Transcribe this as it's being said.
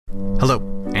Hello,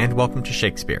 and welcome to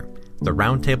Shakespeare, the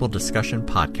roundtable discussion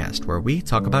podcast where we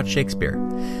talk about Shakespeare.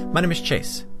 My name is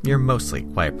Chase, your mostly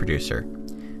quiet producer.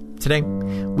 Today,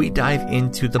 we dive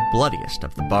into the bloodiest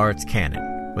of the Bard's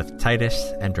canon with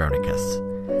Titus Andronicus.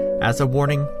 As a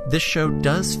warning, this show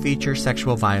does feature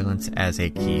sexual violence as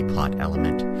a key plot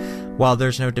element. While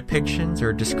there's no depictions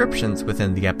or descriptions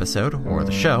within the episode or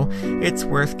the show, it's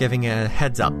worth giving a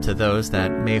heads up to those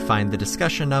that may find the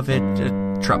discussion of it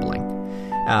troubling.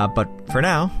 But for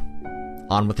now,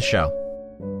 on with the show.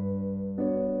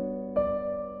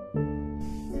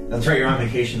 That's right, you're on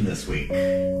vacation this week.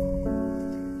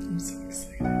 I'm so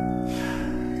excited.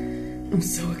 I'm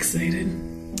so excited.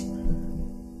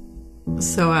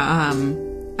 So,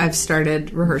 I've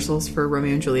started rehearsals for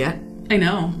Romeo and Juliet. I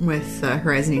know. With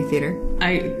Horizon Youth Theater.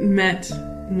 I met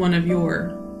one of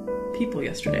your people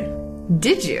yesterday.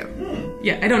 Did you?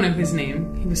 Yeah, I don't know his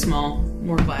name. He was small,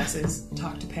 wore glasses,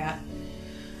 talked to Pat.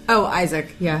 Oh,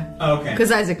 Isaac, yeah. Oh, okay.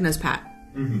 Because Isaac knows Pat.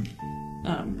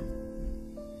 Mm-hmm.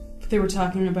 They were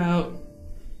talking about...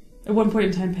 At one point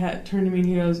in time, Pat turned to me and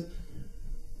he goes,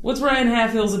 "What's Ryan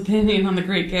Halfhill's opinion on The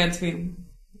Great Gatsby?"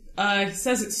 He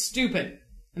says it's stupid,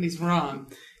 and he's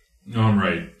wrong. No, I'm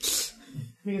right.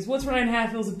 He goes, "What's Ryan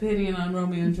Halfhill's opinion on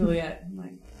Romeo and Juliet?" I'm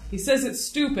like, he says it's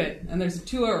stupid, and there's a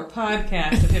 2-hour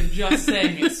podcast of him just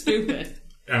saying it's stupid.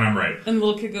 And I'm right. And the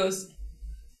little kid goes,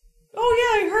 "Oh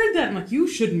yeah, I heard that." I'm like, "You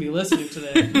shouldn't be listening to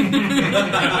that."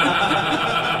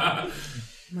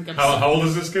 I'm like, How old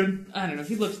is this kid? I don't know.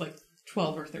 He looked like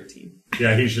 12 or 13.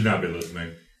 Yeah, he should not be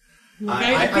listening. Like,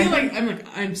 I feel like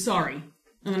I'm sorry.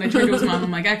 And then I turned to his mom.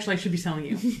 I'm like, actually, I should be telling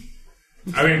you.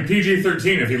 I mean,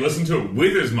 PG-13. If he listened to it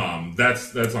with his mom,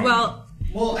 that's on. Well,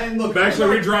 and look. But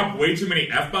actually, we dropped way too many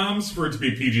F-bombs for it to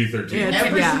be PG-13. Yeah,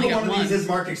 every single one of these is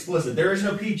marked explicit. There is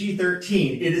no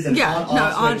PG-13. It is an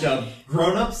on-off switch of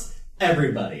grown-ups,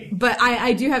 everybody. But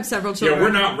I do have several children. Yeah,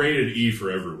 we're not rated E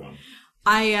for everyone.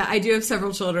 I do have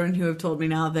several children who have told me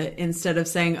now that instead of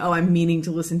saying, "Oh, I'm meaning to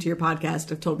listen to your podcast,"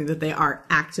 have told me that they are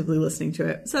actively listening to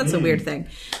it. So that's a weird thing.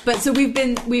 But so we've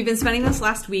been spending this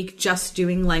last week just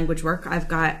doing language work. I've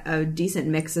got a decent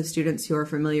mix of students who are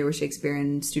familiar with Shakespeare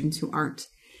and students who aren't.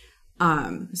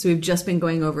 So we've just been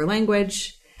going over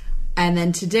language. And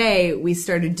then today we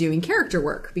started doing character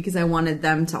work because I wanted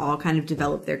them to all kind of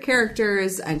develop their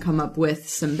characters and come up with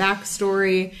some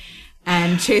backstory.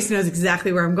 And Chase knows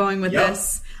exactly where I'm going with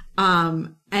this.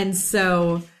 And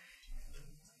so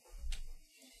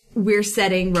we're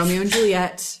setting Romeo and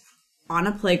Juliet on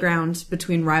a playground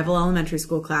between rival elementary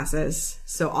school classes.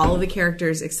 So all of the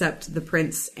characters except the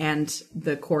prince and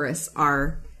the chorus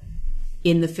are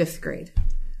in the 5th grade.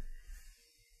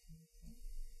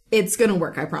 It's going to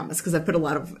work, I promise, because I put a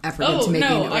lot of effort into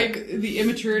making it work. The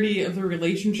immaturity of the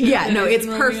relationship. Yeah, no, it's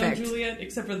Romeo perfect. And Juliet,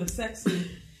 except for the sex scene,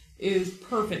 is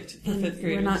perfect for 5th graders.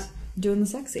 We're not doing the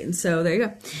sex scene, so there you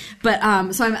go. But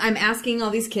so I'm asking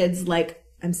all these kids, like,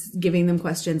 I'm giving them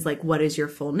questions like, what is your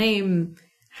full name?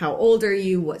 How old are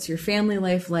you? What's your family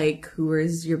life like? Who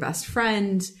is your best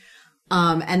friend?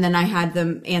 And then I had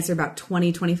them answer about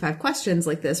 20, 25 questions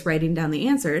like this, writing down the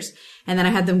answers. And then I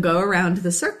had them go around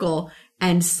the circle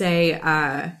and say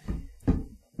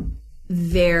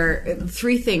their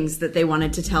 3 things that they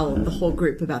wanted to tell the whole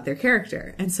group about their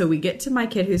character. And so we get to my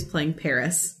kid who's playing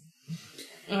Paris.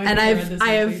 Oh, And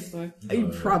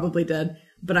you probably did,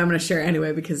 but I'm going to share it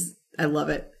anyway because I love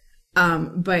it.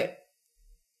 But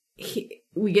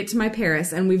we get to my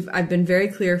Paris, and I've been very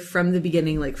clear from the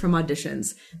beginning, like from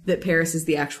auditions, that Paris is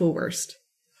the actual worst.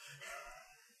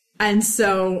 And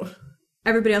so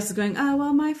everybody else is going, "Oh,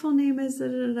 well, my full name is da,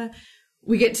 da, da."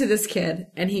 We get to this kid,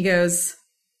 and he goes,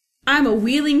 "I'm a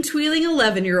wheeling, tweeling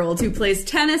 11-year-old who plays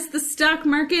tennis, the stock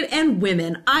market, and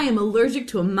women. I am allergic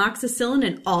to amoxicillin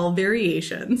in all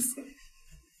variations."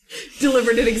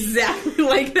 Delivered it exactly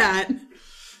like that.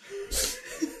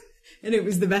 And it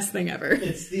was the best thing ever.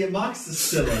 It's the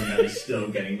amoxicillin that is still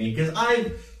getting me, because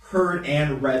I've heard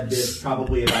and read this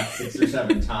probably about 6 or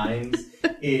 7 times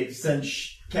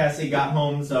since Cassie got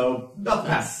home, so about the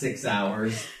past 6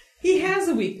 hours. He has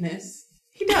a weakness.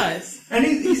 He does. And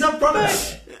he's up front about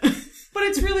it. But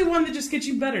it's really one that just gets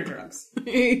you better drugs.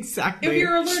 Exactly. If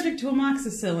you're allergic to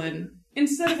amoxicillin,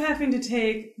 instead of having to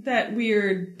take that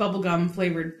weird bubblegum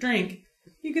flavored drink,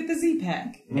 you get the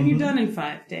Z-Pack, and you're done in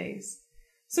 5 days.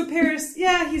 So Paris,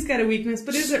 yeah, he's got a weakness,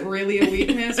 but is it really a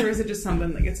weakness, or is it just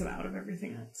something that gets him out of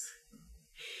everything else?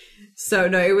 So,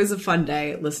 no, it was a fun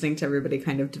day listening to everybody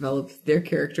kind of develop their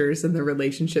characters and the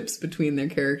relationships between their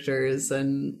characters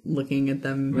and looking at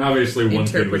them. Obviously, one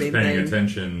kid was paying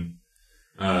attention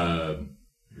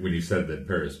when you said that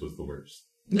Paris was the worst.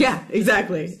 Yeah,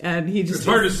 exactly. And he just It's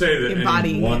hard to say that any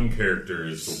embodying one character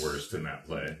is the worst in that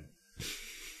play.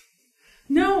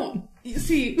 No, you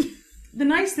see, the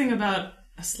nice thing about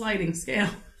a sliding scale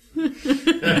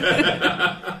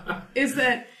is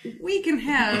that we can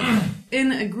have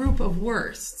in a group of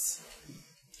worsts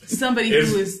somebody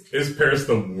who is Paris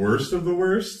the worst of the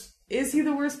worst? Is he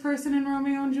the worst person in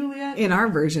Romeo and Juliet? In our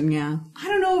version, yeah. I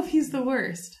don't know if he's the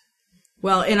worst.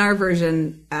 Well, in our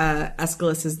version,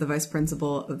 Aeschylus is the vice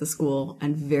principal of the school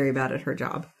and very bad at her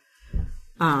job.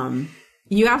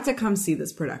 You have to come see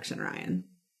this production, Ryan.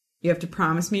 You have to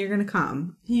promise me you're going to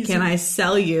come. Can I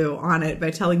sell you on it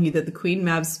by telling you that the Queen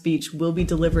Mab's speech will be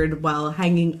delivered while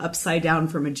hanging upside down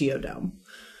from a geodome?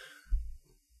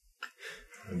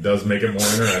 It does make it more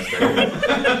interesting.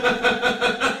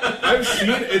 I've seen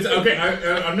it's okay.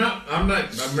 I'm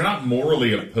not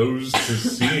morally opposed to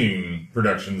seeing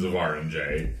productions of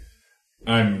R&J.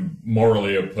 I'm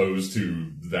morally opposed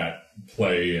to that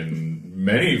play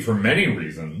for many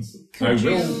reasons. I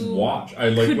will watch.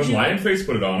 When Lionface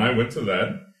put it on, I went to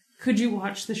that. Could you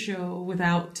watch the show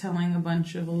without telling a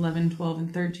bunch of 11, 12,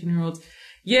 and 13-year-olds,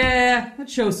 yeah, that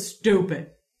show's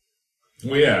stupid?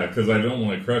 Well, yeah, because I don't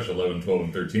want to crush 11, 12,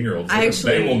 and 13-year-olds.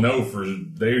 They will know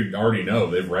they already know.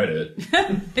 They've read it.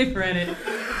 They've read it.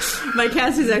 My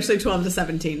cast is actually 12 to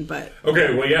 17, but...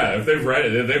 Okay, well, yeah, if they've read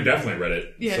it, they've definitely read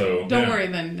it. Yeah, so, don't worry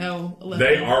then. No, 11.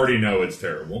 They already know it's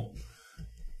terrible.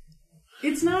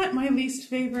 It's not my least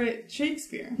favorite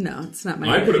Shakespeare. No, it's not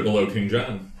my I put it below King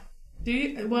John. Do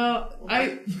you? Well,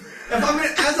 as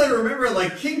I remember,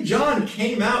 like, King John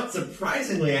came out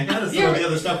surprisingly ahead of some of the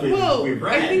other stuff we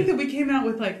read. I think that we came out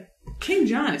with, like, King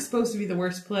John is supposed to be the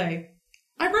worst play.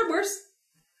 I've read worse.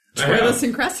 Troilus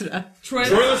and Cressida.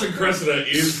 Troilus and Cressida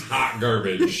is hot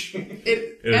garbage.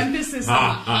 Emphasis on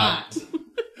the hot.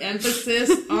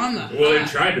 Emphasis on the hot. Well, they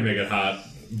tried to make it hot.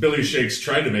 Billy Shakes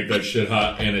tried to make that shit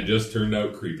hot, and it just turned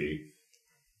out creepy.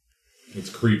 It's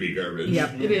creepy garbage.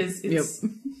 Yep, it is. It's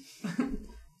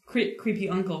creepy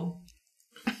uncle.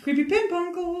 Creepy pimp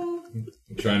uncle.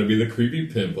 I'm trying to be the creepy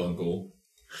pimp uncle.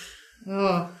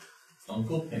 Oh.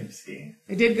 Uncle Pimpsky.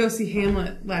 I did go see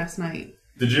Hamlet last night.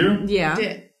 Did you? Yeah. I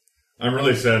did. I'm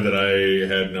really sad that I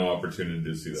had no opportunity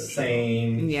to see that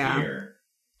Same here.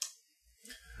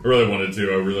 I really wanted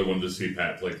to. I really wanted to see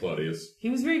Pat play Claudius. He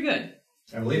was very good.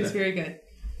 I believe He was very good.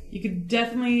 You could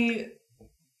definitely...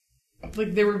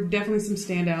 Like, there were definitely some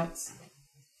standouts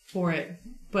for it.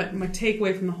 But my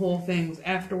takeaway from the whole thing was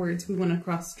afterwards we went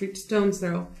across the street to Stone's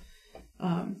Throw.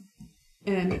 And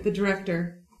the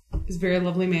director is a very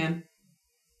lovely man.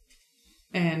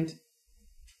 And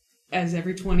as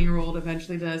every 20-year-old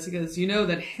eventually does, he goes, you know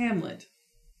that Hamlet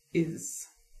is...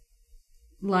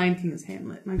 Lion King's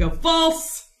Hamlet. And I go,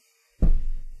 false!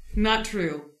 Not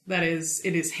true.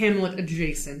 It is Hamlet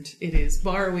adjacent. It is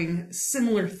borrowing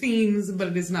similar themes, but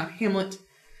it is not Hamlet.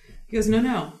 He goes,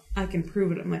 no, I can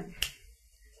prove it. I'm like,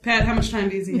 Pat, how much time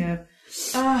does he have?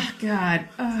 Oh, God.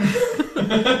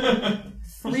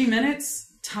 3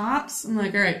 minutes, tops? I'm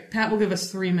like, all right, Pat will give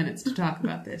us 3 minutes to talk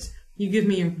about this. You give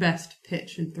me your best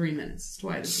pitch in 3 minutes as to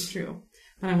why this is true.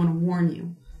 But I want to warn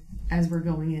you, as we're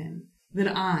going in, that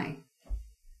I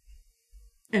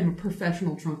am a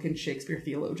professional drunken Shakespeare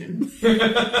theologian.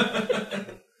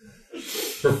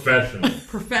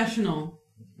 Professional.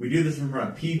 We do this in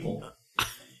front of people.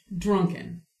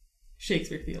 Drunken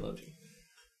Shakespeare theologian.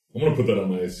 I'm going to put that on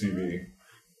my CV.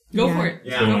 Go for it.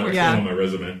 Yeah. Go for it. On my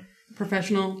resume.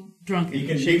 Professional drunken You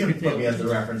can Shakespeare put me as theologian.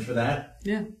 a reference for that.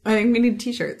 Yeah. I think we need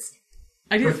t-shirts.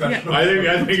 I do. Professional.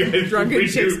 Yeah. I think Drunken we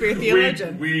Shakespeare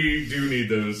theologian. We do need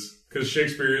those because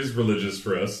Shakespeare is religious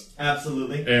for us,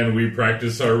 Absolutely. and we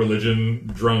practice our religion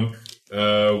drunk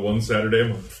one Saturday a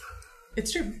month.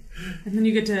 It's true. And then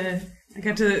I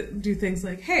got to do things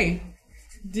like, hey,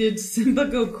 did Simba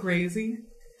go crazy?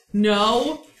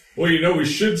 No. Well, we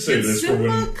should say Did this for Simba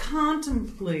when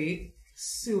contemplate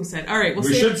suicide? All right,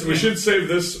 we should save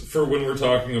this for when we're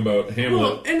talking about Hamlet.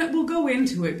 Well, and we'll go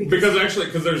into it Because there's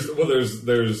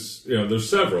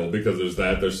several, because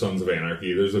there's Sons of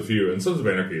Anarchy, there's a few, and Sons of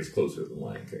Anarchy is closer than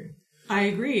Lion King. I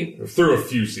agree. Through a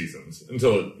few seasons,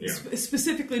 until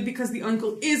Specifically because the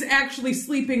uncle is actually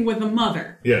sleeping with the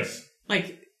mother. Yes.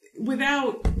 Like,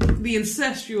 without the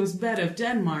incestuous bed of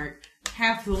Denmark,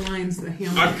 half the lines of the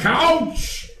Hamlet... A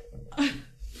couch!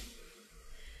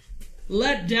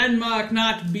 Let Denmark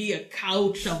not be a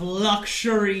couch of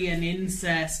luxury and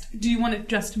incest. Do you want it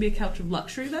just to be a couch of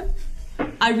luxury, then?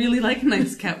 I really like a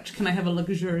nice couch. Can I have a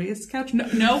luxurious couch?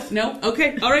 No.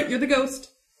 Okay, all right, you're the ghost.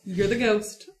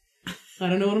 I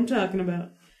don't know what I'm talking about.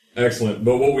 Excellent.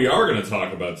 But what we are going to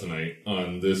talk about tonight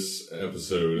on this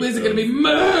episode... Is it going to be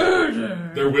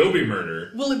murder? There will be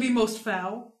murder. Will it be most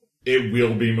foul? It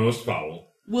will be most foul.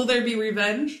 Will there be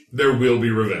revenge? There will be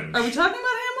revenge. Are we talking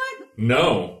about Hamlet?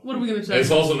 No. What are we going to talk It's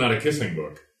about? also not a kissing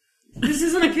book. This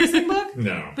isn't a kissing book?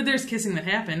 No. But there's kissing that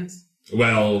happens.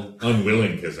 Well,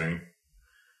 unwilling kissing.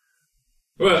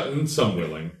 Well, some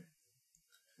willing.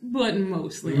 But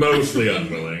mostly. Mostly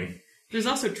unwilling. There's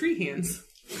also tree hands.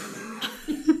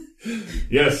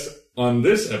 Yes, on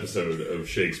this episode of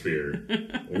Shakespeare,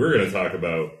 we're going to talk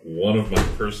about one of my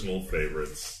personal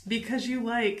favorites. Because you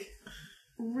like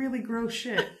really gross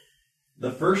shit.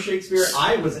 The first Shakespeare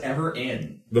I was ever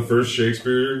in. The first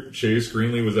Shakespeare Chase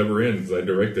Greenlee was ever in, because I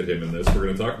directed him in this. We're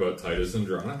going to talk about Titus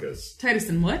Andronicus. Titus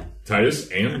and what?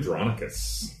 Titus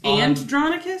Andronicus.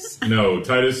 Andronicus? No,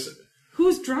 Titus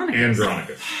Who's Dronicus?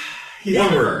 Andronicus. He's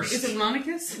One the word. first. Is it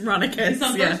Ronicus? Ronicus, He's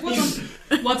on yeah. first.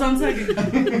 What's on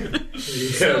second?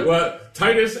 Yeah, well,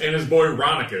 Titus and his boy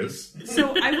Ronicus.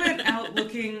 So I went out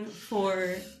looking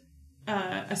for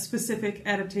a specific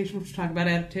adaptation. We'll talk about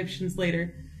adaptations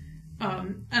later.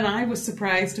 And I was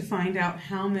surprised to find out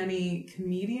how many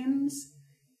comedians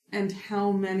and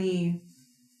how many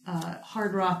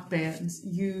hard rock bands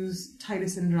use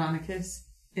Titus Andronicus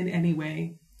in any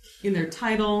way in their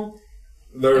title.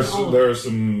 There are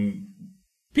some...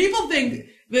 People think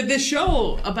that this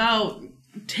show about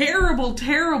terrible,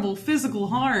 terrible physical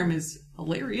harm is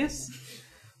hilarious,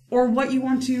 or what you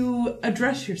want to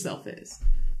address yourself as.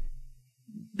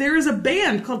 There is a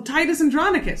band called Titus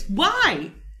Andronicus.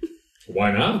 Why?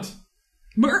 Why not?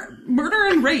 Murder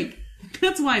and rape.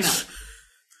 That's why not.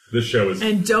 This show is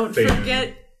And don't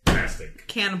forget fantastic.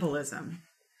 cannibalism.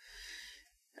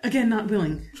 Again, not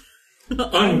willing.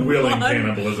 Unwilling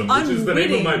cannibalism, which is the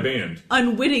name of unwitting. my band.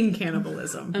 Unwitting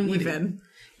cannibalism, Unwitting. even.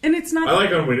 And it's not.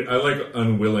 I like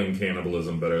unwilling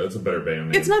cannibalism better. That's a better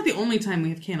band name. It's not the only time we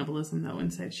have cannibalism, though,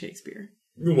 inside Shakespeare.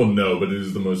 Well, no, but it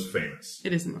is the most famous.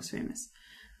 It is the most famous.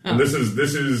 And this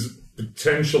is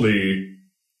potentially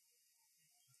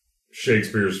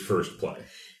Shakespeare's first play.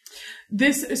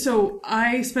 So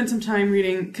I spent some time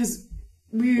reading because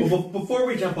Well, before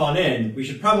we jump on in, we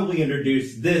should probably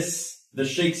introduce the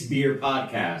Shakespeare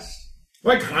podcast.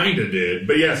 Well, I kind of did,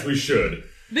 but yes, we should.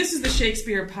 This is the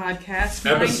Shakespeare podcast.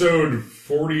 Episode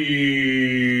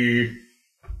 40...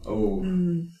 Oh.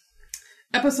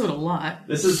 Episode a lot.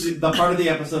 This is the part of the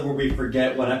episode where we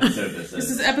forget what episode this is. This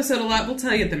is episode a lot. We'll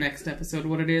tell you at the next episode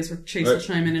what it is, or Chase will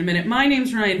chime in a minute. My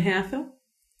name's Ryan Halfill.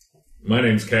 My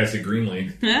name's Cassie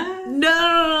Greenlee.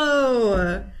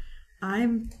 No!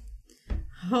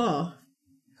 Who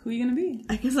are you going to be?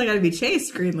 I guess I gotta be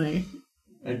Chase Greenlee.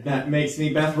 And that makes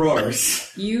me Beth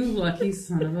Roars. You lucky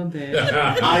son of a bitch.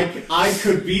 I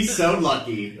could be so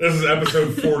lucky. This is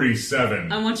episode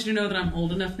 47. I want you to know that I'm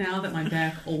old enough now that my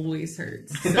back always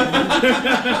hurts. So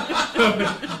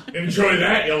Enjoy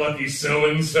that, you lucky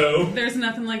so-and-so. there's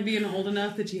nothing like being old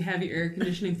enough that you have your air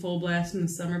conditioning full blast in the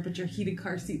summer, but your heated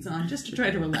car seats on just to try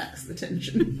to relax the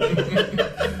tension.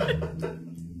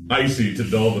 Icy to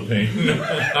dull the pain.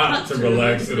 Hot to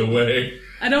relax it away.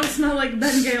 I don't smell like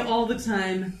Bengay all the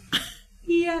time.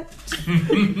 Yet.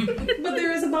 But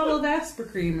there is a bottle of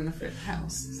Aspercream in the fifth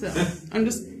house. So I'm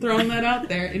just throwing that out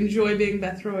there. Enjoy being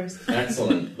Beth Roars.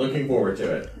 Excellent. Looking forward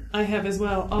to it. I have as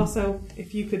well. Also,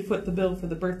 if you could foot the bill for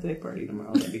the birthday party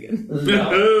tomorrow, that'd be good.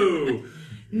 No.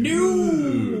 No!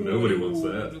 Nobody wants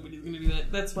that. Nobody's gonna do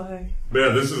that. That's why. But yeah,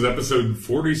 this is episode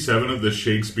 47 of the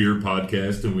Shakespeare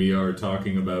podcast, and we are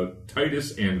talking about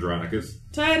Titus Andronicus.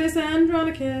 Titus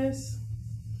Andronicus.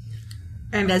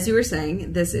 And as you were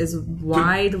saying, this is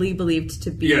widely believed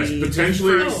to be... Yes,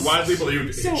 potentially first. widely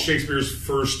believed So- Shakespeare's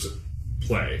first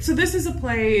play. So this is a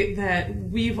play that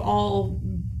we've all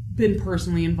been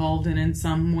personally involved in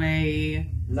some way.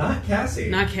 Not Cassie.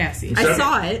 Not Cassie. I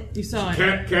saw it. You saw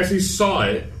it. Cassie saw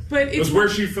it. But It was where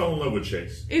she fell in love with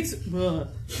Chase. It's... ugh.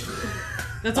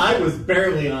 That's I was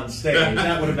barely on stage.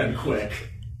 That would have been quick.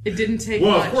 It didn't take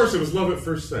Well, much. of course, it was love at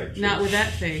first sight. Not with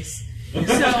that face.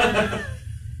 So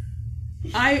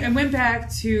I went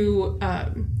back to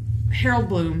Harold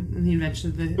Bloom and the invention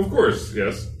of the... Of course,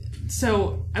 yes.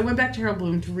 So I went back to Harold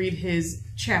Bloom to read his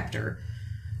chapter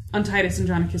on Titus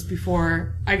Andronicus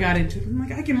before I got into it. I'm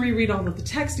like, I can reread all of the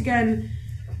text again,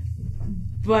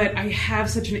 but I have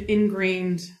such an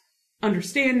ingrained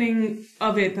understanding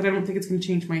of it that I don't think it's going to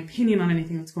change my opinion on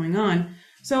anything that's going on.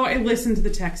 So I listened to the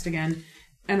text again,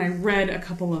 and I read a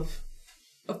couple of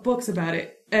books about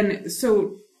it. And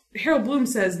so Harold Bloom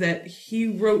says that he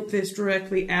wrote this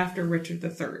directly after Richard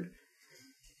III.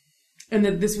 And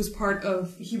that this was part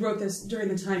of... He wrote this during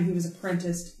the time he was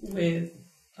apprenticed with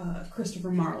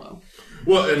Christopher Marlowe.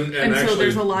 Well, and actually, so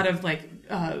there's a lot of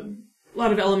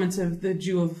elements of the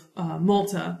Jew of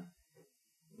Malta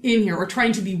in here, or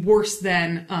trying to be worse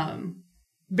than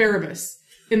Barabbas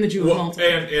in the Jew of Malta.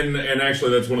 And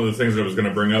actually, that's one of the things I was going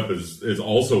to bring up is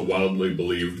also wildly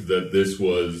believed that this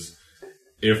was,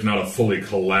 if not a fully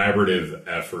collaborative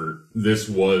effort, this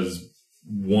was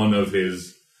one of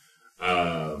his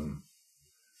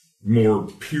more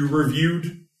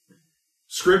peer-reviewed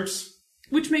scripts.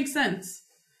 Which makes sense.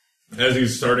 As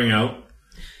he's starting out.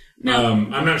 No.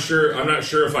 I'm not sure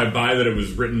if I buy that it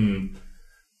was written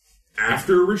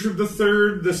after Richard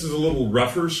III. This is a little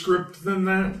rougher script than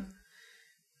that.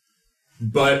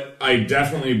 But I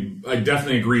definitely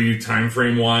agree, time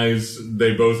frame wise,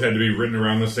 they both had to be written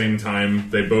around the same time.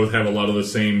 They both have a lot of the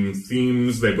same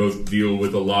themes. They both deal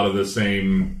with a lot of the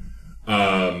same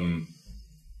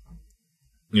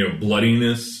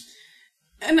bloodiness.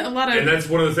 And that's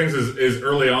one of the things is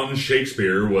early on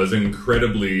Shakespeare was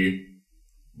incredibly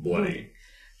bloody.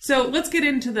 So let's get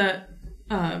into the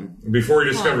before he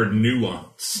discovered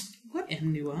nuance. What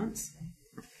in nuance?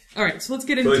 All right, so let's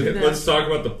get into let's talk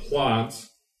about the plot.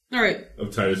 All right,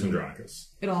 of Titus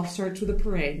Andronicus. It all starts with a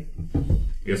parade.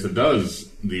 Yes, it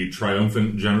does. The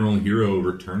triumphant general hero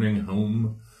returning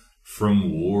home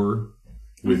from war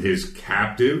with his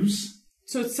captives.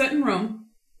 So it's set in Rome.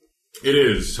 It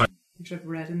is. Which I've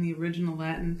read in the original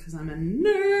Latin because I'm a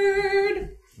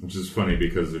nerd. Which is funny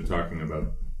because they're talking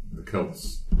about the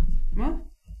Celts. Well,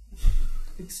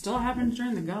 it still happens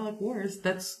during the Gallic Wars.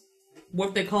 That's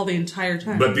what they call the entire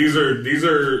time. But these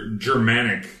are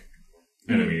Germanic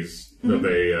enemies that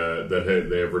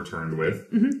they have returned with.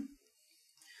 Mm-hmm.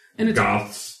 And it's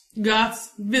Goths,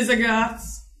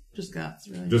 Visigoths, just Goths,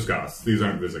 really. Just Goths. These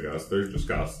aren't Visigoths. They're just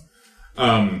Goths.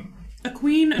 A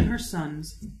queen and her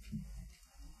sons.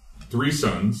 3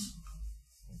 sons.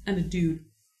 And a dude.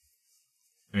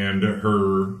 And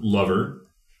her lover.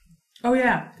 Oh,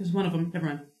 yeah, because one of them, never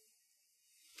mind.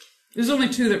 There's only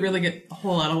 2 that really get a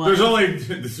whole lot of love.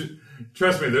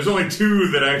 Trust me, there's only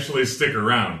 2 that actually stick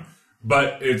around.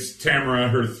 But it's Tamara,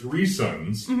 her 3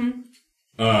 sons, and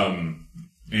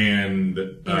Aaron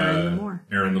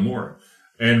the Moor.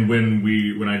 And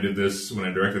when I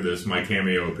directed this, my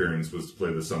cameo appearance was to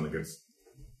play the son that gets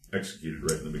executed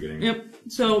right in the beginning. Yep.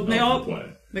 So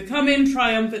they come in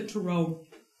triumphant to Rome,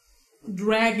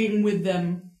 dragging with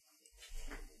them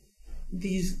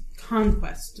these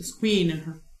conquests, this queen and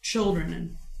her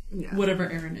children and whatever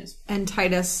Aaron is. And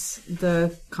Titus,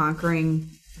 the conquering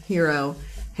hero,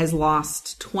 has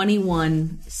lost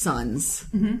 21 sons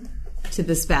to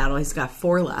this battle. He's got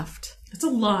 4 left. It's a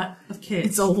lot of kids.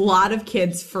 It's a lot of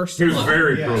kids, first of all. He was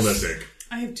very prolific.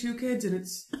 I have 2 kids, and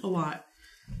it's a lot.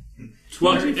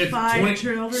 25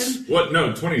 children? What?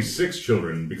 No, 26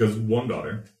 children, because 1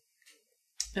 daughter.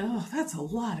 Oh, that's a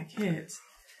lot of kids.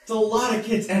 It's a lot of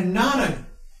kids, and not a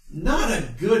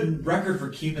good record for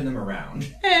keeping them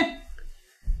around.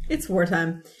 It's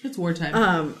wartime. It's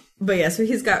wartime. But yeah, so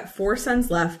he's got 4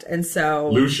 sons left, and so...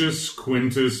 Lucius,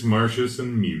 Quintus, Marcius,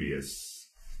 and Mutius.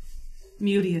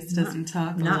 Mutius doesn't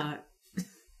talk a lot.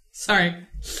 Sorry.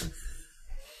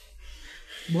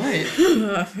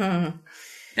 What?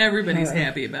 Everybody's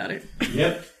happy about it.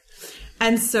 Yep.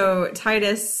 And so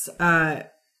Titus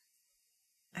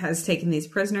has taken these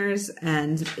prisoners,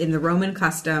 and in the Roman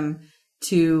custom,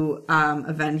 to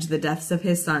avenge the deaths of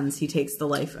his sons, he takes the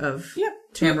life of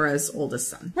Tamara's oldest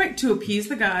son. Right, to appease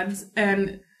the gods.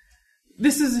 And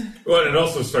this is... Well, it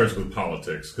also starts with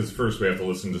politics, because first we have to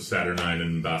listen to Saturnine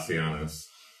and Bassianus.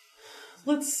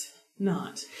 Let's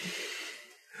not.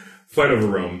 Fight over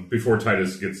Rome before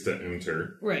Titus gets to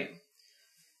enter. Right.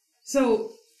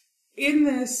 So, in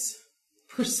this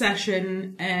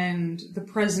procession and the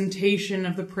presentation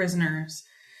of the prisoners,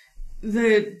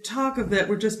 the talk of that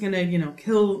we're just going to,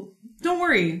 kill... Don't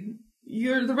worry,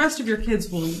 the rest of your kids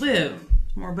will live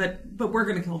more, but we're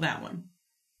going to kill that one.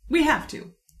 We have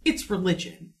to. It's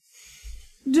religion.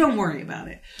 Don't worry about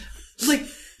it. Like,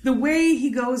 the way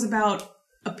he goes about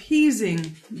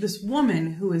appeasing this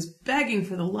woman who is begging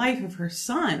for the life of her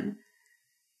son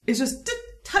is just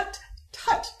tut,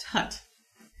 tut, tut.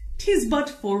 'Tis but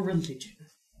for religion.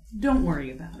 Don't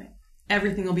worry about it.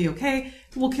 Everything will be okay.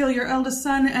 We'll kill your eldest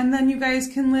son, and then you guys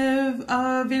can live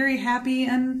a very happy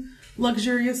and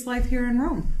luxurious life here in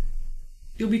Rome.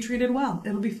 You'll be treated well.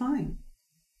 It'll be fine.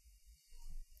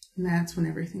 And that's when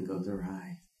everything goes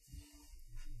awry.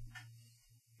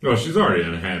 Well, she's already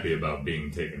unhappy about being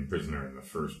taken prisoner in the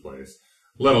first place,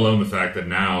 let alone the fact that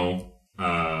now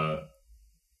her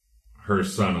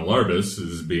son Alarbus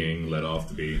is being let off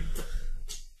to be...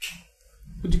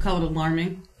 Would you call it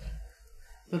alarming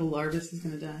that Alarbus is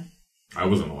going to die? I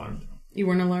wasn't alarmed. You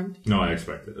weren't alarmed? No, I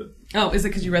expected it. Oh, is it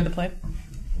because you read the play?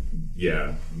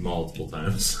 Yeah, multiple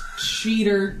times.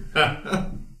 Cheater.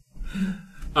 But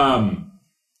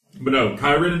no,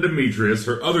 Chiron and Demetrius,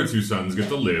 her other two sons, get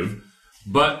to live,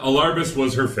 but Alarbus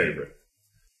was her favorite.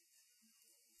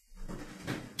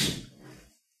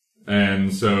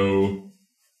 And so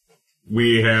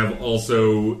we have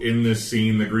also in this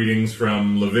scene the greetings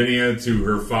from Lavinia to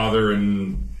her father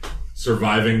and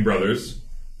surviving brothers.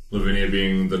 Lavinia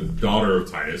being the daughter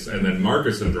of Titus, and then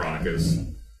Marcus Andronicus,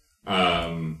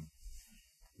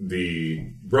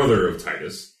 the brother of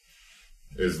Titus,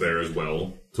 is there as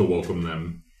well to welcome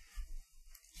them.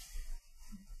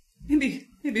 Maybe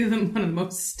one of the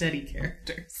most steady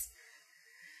characters.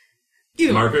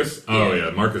 Either Marcus? Oh,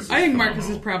 yeah, Marcus is I think phenomenal. Marcus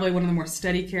is probably one of the more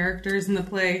steady characters in the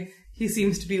play. He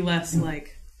seems to be less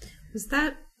like... Was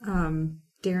that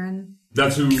Darren?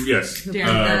 That's who, yes. Who played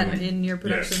that in your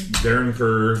production? Yes, Darren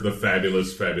Kerr, the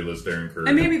fabulous Darren Kerr.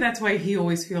 And maybe that's why he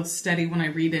always feels steady when I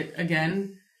read it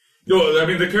again. No, I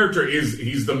mean, the character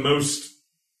he's the most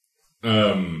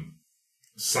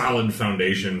solid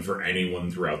foundation for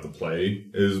anyone throughout the play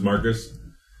is Marcus.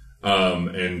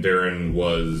 And Darren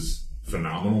was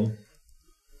phenomenal.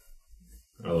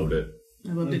 I loved it.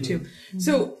 I loved it too.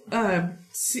 So,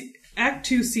 Act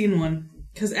 2, Scene 1,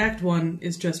 because Act 1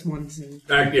 is just one scene.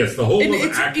 Yes, the whole And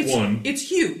of Act 1. It's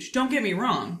huge, don't get me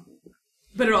wrong.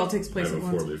 But it all takes I place have at a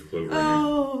once. four-leaf clover.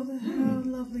 Oh,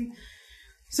 lovely.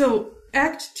 So,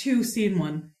 Act 2, Scene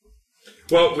 1.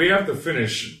 Well, we have to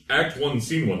finish Act 1,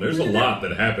 Scene 1. There's a lot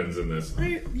that happens in this.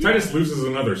 Titus loses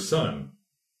another son.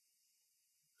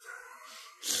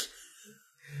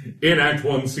 In Act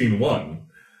 1, Scene 1.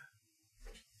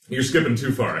 You're skipping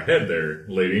too far ahead there,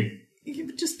 lady.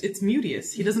 It's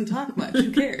Mutius. He doesn't talk much.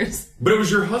 Who cares? But it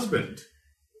was your husband.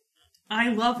 I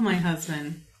love my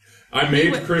husband. I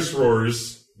made Chris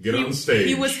Roars get on stage.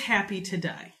 He was happy to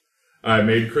die. I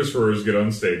made Chris Roars get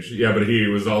on stage. Yeah, but he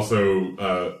was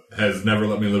also, has never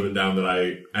let me live it down that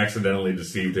I accidentally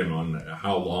deceived him on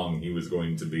how long he was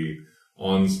going to be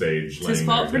on stage. It's his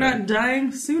fault for not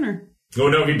dying sooner. Oh,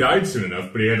 no, he died soon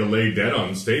enough, but he had to lay dead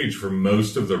on stage for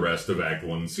most of the rest of Act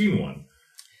 1, Scene 1.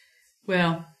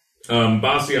 Well...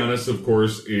 Bassianus, of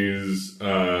course, is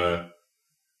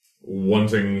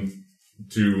wanting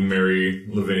to marry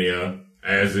Lavinia,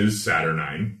 as is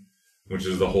Saturnine, which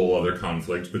is the whole other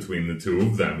conflict between the two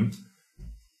of them.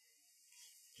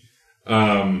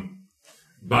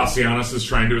 Bassianus is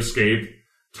trying to escape.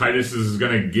 Titus is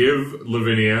going to give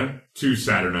Lavinia to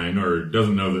Saturnine, or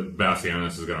doesn't know that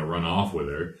Bassianus is going to run off with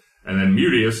her. And then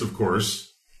Mutius, of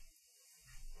course,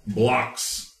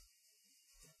 blocks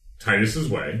Titus's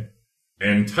way,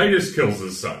 and Titus kills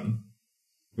his son,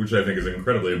 which I think is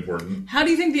incredibly important. How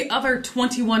do you think the other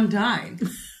 21 died?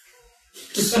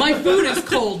 My food is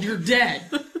cold, you're dead.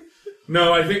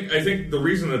 No, I think the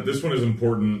reason that this one is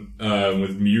important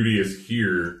with Mutius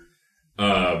here,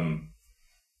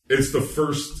 it's the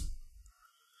first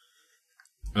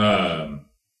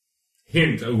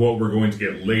hint of what we're going to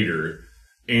get later,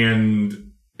 and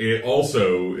it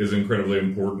also is incredibly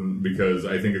important because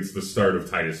I think it's the start of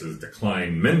Titus's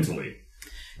decline mentally.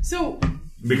 So,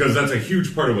 because that's a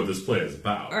huge part of what this play is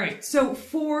about. all right, so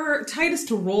for Titus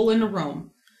to roll into Rome,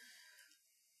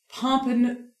 pomp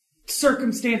and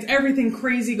circumstance, everything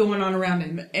crazy going on around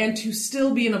him, and to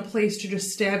still be in a place to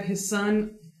just stab his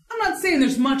son, I'm not saying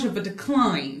there's much of a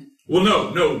decline. Well,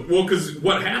 no. Well, because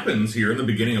what happens here in the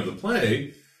beginning of the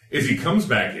play is he comes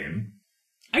back in.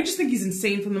 I just think he's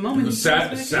insane from the moment he comes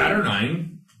back in.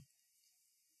 Saturnine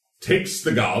takes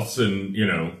the Goths and,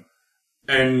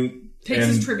 and Takes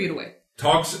his tribute away.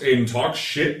 Talks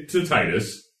shit to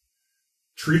Titus,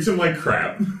 treats him like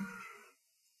crap,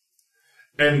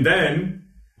 and then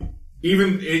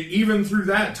even through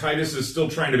that, Titus is still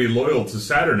trying to be loyal to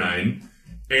Saturnine,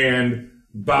 and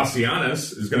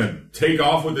Bassianus is going to take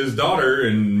off with his daughter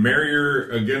and marry her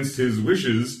against his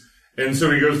wishes, and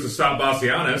so he goes to stop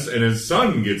Bassianus, and his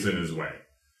son gets in his way.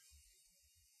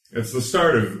 It's the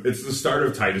start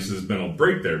of Titus's mental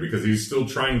break there, because he's still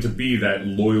trying to be that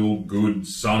loyal, good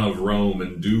son of Rome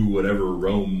and do whatever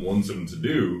Rome wants him to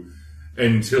do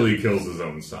until he kills his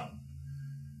own son.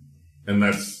 And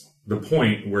that's the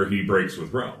point where he breaks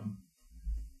with Rome.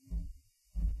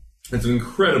 It's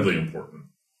incredibly important.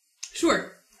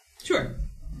 Sure.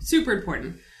 Super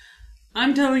important.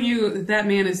 I'm telling you that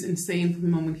man is insane from the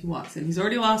moment he walks in. He's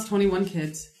already lost 21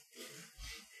 kids.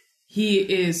 He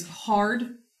is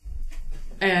hard,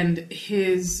 and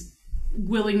his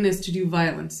willingness to do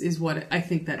violence is what I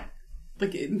think that,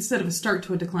 like, instead of a start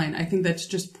to a decline, I think that's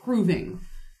just proving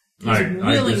his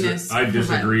willingness. I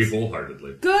disagree for violence.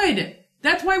 wholeheartedly. Good.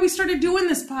 That's why we started doing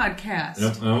this podcast.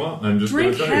 Yep. Oh, well, I'm just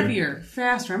Drink gonna tell you. heavier,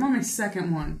 faster. I'm on my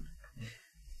second one.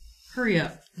 Hurry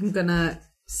up. I'm gonna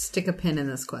stick a pin in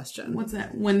this question. What's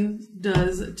that? When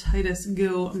does Titus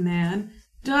go mad?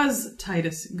 Does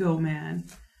Titus go mad?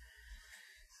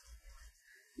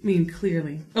 I mean,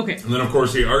 clearly. Okay. And then, of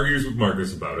course, he argues with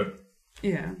Marcus about it.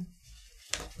 Yeah.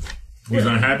 He's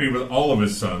unhappy with all of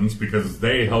his sons because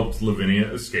they helped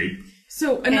Lavinia escape.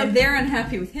 So And they're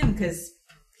unhappy with him because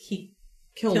he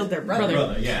killed their brother.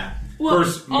 Brother, yeah. well, Of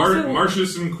course, also,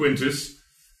 Marcius and Quintus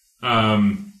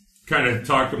kind of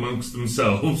talk amongst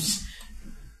themselves.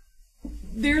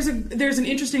 there's an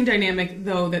interesting dynamic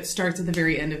though that starts at the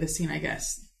very end of the scene. I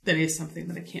guess that is something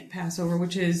that I can't pass over,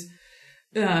 which is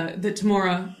that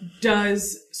Tamora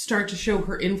does start to show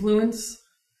her influence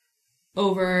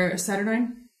over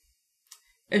Saturnine,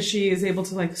 as she is able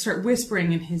to like start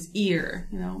whispering in his ear,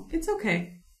 it's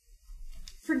okay.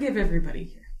 Forgive everybody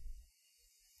here.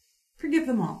 Forgive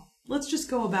them all. Let's just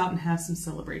go about and have some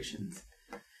celebrations.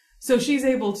 So she's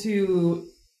able to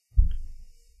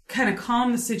kind of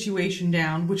calm the situation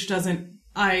down, which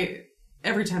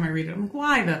every time I read it, I'm like,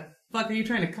 why the fuck are you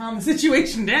trying to calm the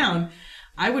situation down?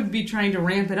 I would be trying to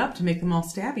ramp it up to make them all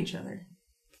stab each other.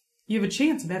 You have a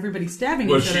chance of everybody stabbing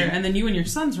each other, and then you and your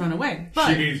sons run away.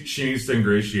 But She needs to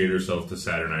ingratiate herself to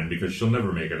Saturnine because she'll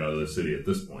never make it out of the city at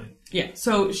this point. yeah,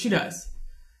 so she does.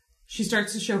 She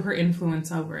starts to show her influence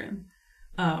over him.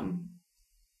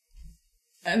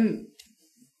 And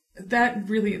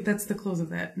that's the close of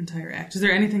that entire act. Is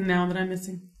there anything now that I'm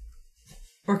missing?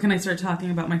 Or can I start talking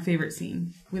about my favorite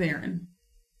scene with Aaron?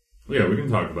 Yeah, we can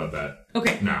talk about that.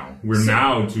 Okay. Now. We're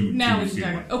now to Now we scene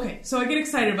can one. talk. Okay, so I get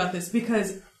excited about this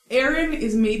because Aaron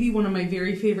is maybe one of my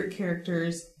very favorite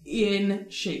characters in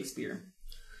Shakespeare.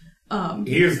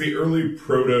 He is the early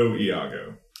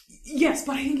proto-Iago. Yes,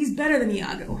 but I think he's better than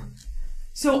Iago.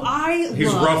 So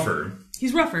He's rougher.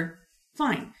 He's rougher.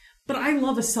 Fine. But I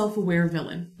love a self-aware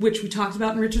villain, which we talked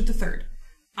about in Richard III.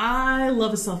 I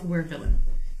love a self-aware villain.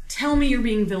 Tell me you're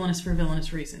being villainous for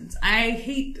villainous reasons. I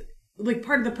hate...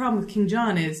 part of the problem with King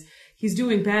John is he's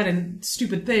doing bad and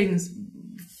stupid things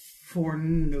for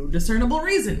no discernible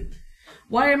reason.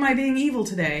 Why am I being evil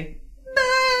today?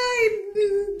 I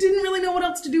didn't really know what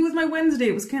else to do with my Wednesday.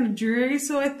 It was kind of dreary,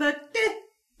 so I thought,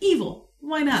 evil.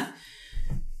 Why not?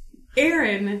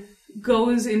 Aaron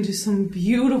goes into some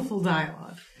beautiful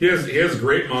dialogue. He has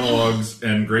great monologues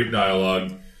and great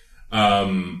dialogue.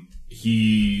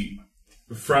 He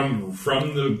from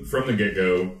the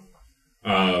get-go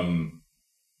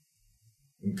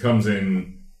comes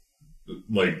in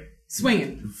like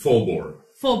Swinging. full bore.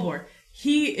 Full bore.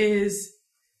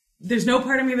 There's no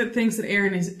part of me that thinks that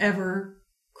Aaron is ever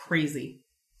crazy.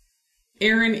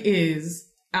 Aaron is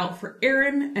out for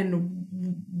Aaron, and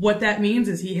what that means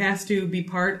is he has to be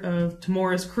part of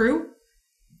Tamora's crew.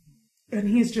 And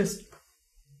he's just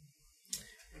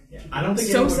I don't think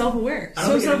so anyone, self-aware. I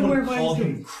don't think self-aware anyone of what called he's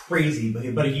him doing.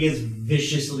 crazy, but he is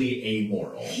viciously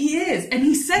amoral. He is, and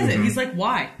he says it. He's like,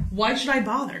 why? Why should I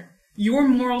bother? Your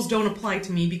morals don't apply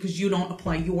to me because you don't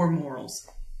apply your morals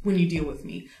when you deal with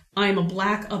me. I am a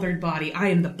black othered body. I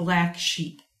am the black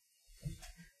sheep.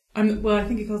 I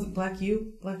think he calls it black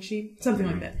sheep, something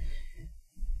like that.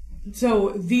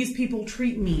 So these people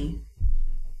treat me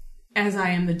as I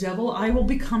am the devil. I will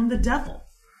become the devil.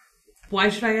 Why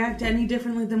should I act any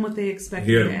differently than what they expect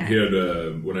me to act? He had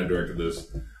when I directed this,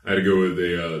 I had to go with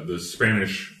the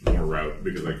Spanish route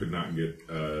because I could not get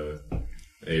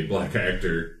a black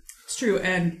actor. It's true,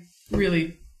 and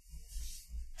really,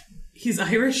 he's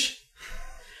Irish,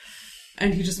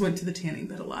 and he just went to the tanning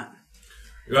bed a lot.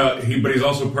 But he's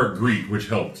also part Greek, which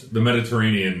helped the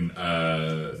Mediterranean.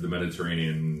 Oh,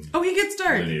 he gets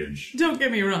dark. Lineage. Don't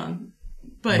get me wrong,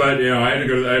 but I had to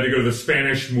go to the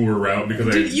Spanish Moor route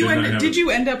because did you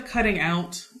end up cutting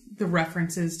out the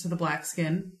references to the black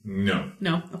skin? No,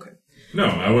 Okay. no,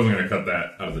 I wasn't going to cut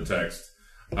that out of the text.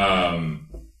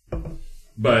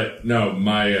 But no,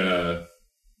 my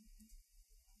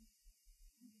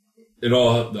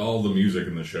all the music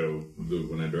in the show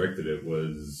when I directed it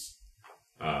was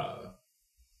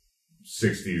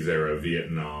 60s era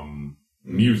Vietnam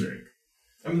music.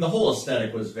 I mean, the whole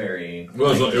aesthetic was very.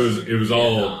 It was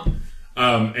all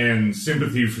and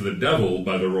 "Sympathy for the Devil"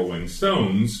 by the Rolling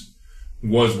Stones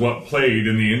was what played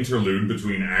in the interlude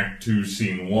between Act 2,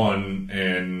 Scene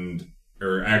 1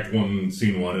 or Act 1,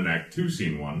 Scene 1 and Act 2,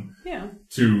 Scene 1. Yeah.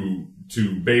 To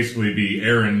basically be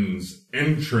Aaron's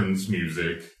entrance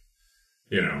music,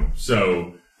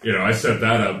 So, I set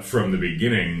that up from the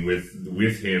beginning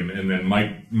with him, and then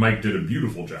Mike did a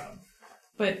beautiful job.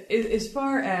 But as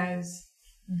far as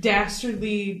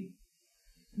dastardly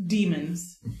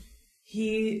demons,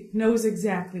 he knows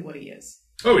exactly what he is.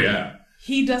 Oh, yeah.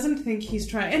 He doesn't think he's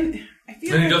trying, and I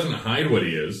feel And like he doesn't hide what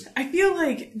he is. I feel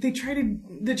like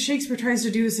that Shakespeare tries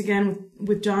to do this again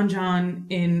with John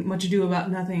in Much Ado About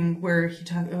Nothing, where he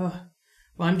talks, well,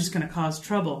 I'm just going to cause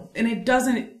trouble. And it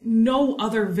doesn't, no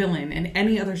other villain in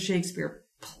any other Shakespeare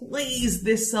plays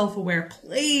this self-aware,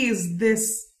 plays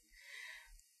this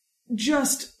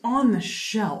just on the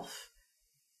shelf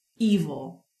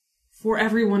evil for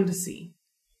everyone to see.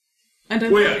 And I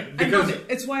love it.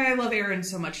 It's why I love Aaron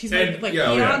so much. He's like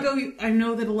Iago. I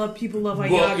know that people love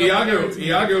Iago. Well, Iago,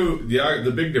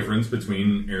 the big difference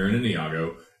between Aaron and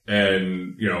Iago,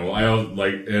 and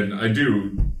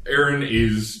Aaron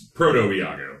is proto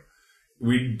Iago.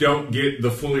 We don't get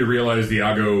the fully realized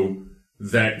Iago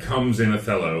that comes in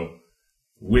Othello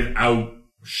without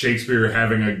Shakespeare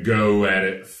having a go at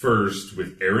it first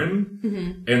with Aaron.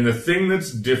 Mm-hmm. And the thing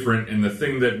that's different and the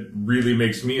thing that really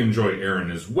makes me enjoy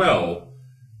Aaron as well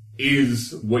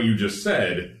is what you just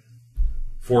said,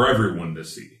 for everyone to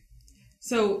see.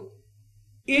 So,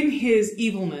 in his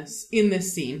evilness in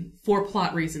this scene, for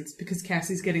plot reasons, because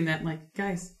Cassie's getting that, like,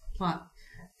 guys, plot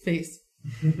face.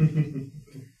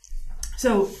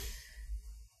 So,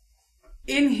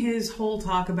 in his whole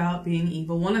talk about being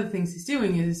evil, one of the things he's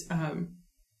doing is,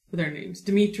 with their names,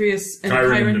 Demetrius and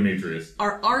Chiron and Demetrius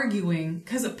are arguing,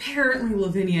 because apparently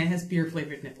Lavinia has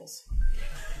beer-flavored nipples.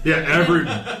 Yeah,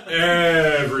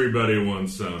 everybody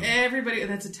wants some. Everybody,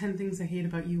 that's a 10 Things I Hate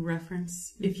About You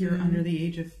reference, if you're under the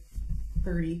age of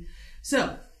 30.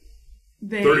 So,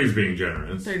 30's being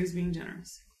generous. 30's being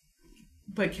generous.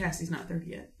 But Cassie's not 30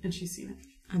 yet, and she's seen it.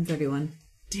 I'm 31.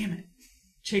 Damn it.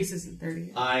 Chase isn't 30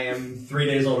 yet. I am 3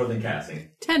 days older than Cassie.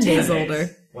 10 days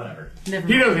older. Whatever. Never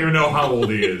He mind. doesn't even know how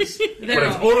old he is. But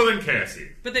it's older than Cassie.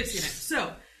 But they've seen it.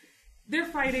 So, they're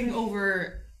fighting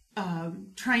over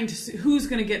trying to... who's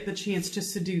going to get the chance to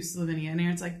seduce Lavinia. And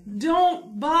Aaron's like,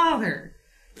 don't bother.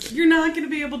 You're not going to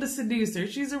be able to seduce her.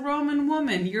 She's a Roman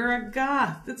woman. You're a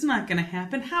goth. That's not going to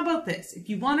happen. How about this? If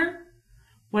you want her,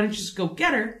 why don't you just go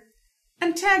get her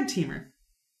and tag team her?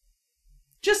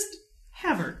 Just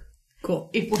have her.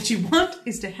 Cool. If what you want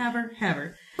is to have her, have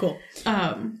her. Cool.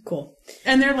 Cool.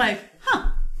 And they're like, huh.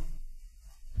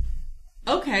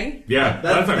 Okay. Yeah,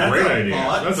 that's a great idea.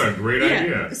 thought. That's a great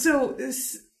idea. So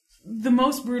the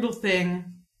most brutal thing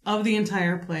of the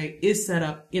entire play is set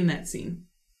up in that scene.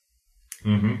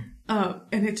 Mm-hmm.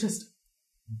 And it just...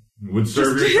 Would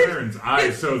serve your parents.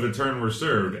 So the turn were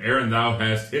served. Aaron, thou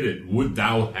hast hit it. Would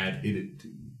thou had hit it too?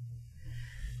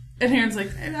 And Aaron's like,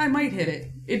 I might hit it.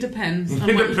 It depends. It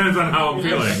depends on how I'm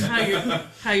feeling. How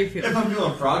you're feeling. If I'm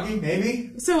feeling froggy,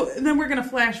 maybe. So then we're going to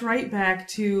flash right back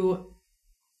to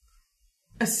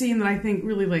a scene that I think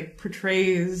really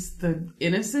portrays the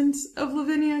innocence of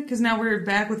Lavinia. Because now we're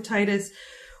back with Titus.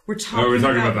 We're talking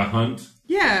about the hunt?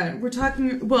 Yeah, we're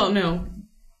talking... Well, no.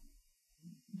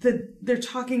 They're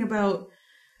talking about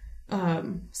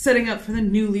setting up for the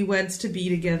newlyweds to be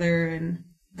together and...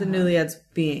 The newlyweds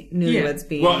being...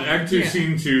 Well, Act 2,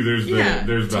 Scene 2, there's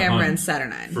the Tamara hunt and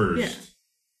Saturnine. first. Yeah.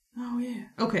 Oh, yeah.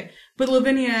 Okay. But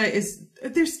Lavinia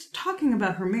they're talking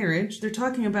about her marriage. They're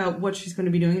talking about what she's going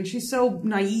to be doing. And she's so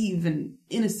naive and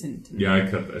innocent. Yeah, I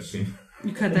cut that scene.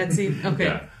 You cut that scene? Okay.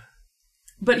 Yeah.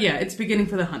 But yeah, it's beginning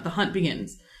for the hunt. The hunt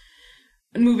begins.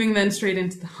 And moving then straight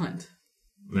into the hunt.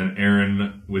 Then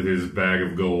Aaron with his bag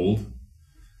of gold.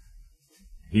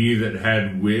 He that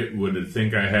had wit would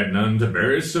think I had none to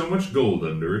bury so much gold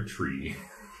under a tree.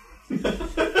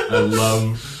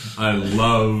 I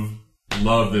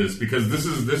love this because this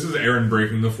is Aaron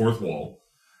breaking the fourth wall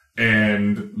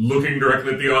and looking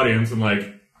directly at the audience and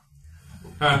like,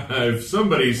 if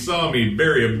somebody saw me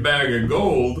bury a bag of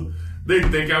gold, they'd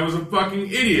think I was a fucking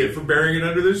idiot for burying it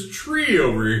under this tree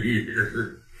over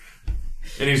here.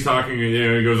 And he's talking,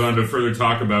 he goes on to further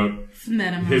talk about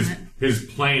his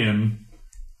plan.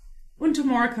 When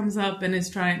Tamora comes up and is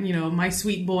trying, my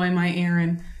sweet boy, my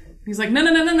Aaron, he's like,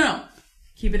 no.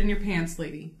 Keep it in your pants,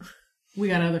 lady. We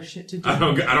got other shit to do. I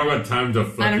don't got time to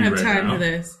fuck you right now. I don't have time for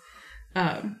this.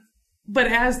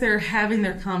 But as they're having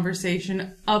their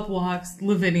conversation, up walks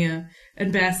Lavinia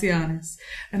and Bassianus.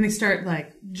 And they start,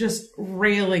 just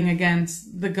railing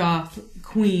against the goth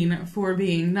queen for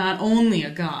being not only a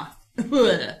goth,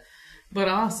 but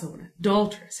also an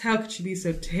adulteress. How could she be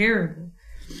so terrible?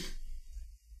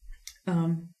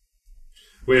 Well,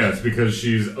 yeah, it's because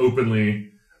she's openly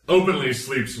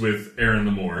sleeps with Aaron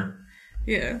the Moor.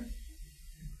 Yeah.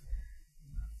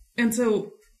 And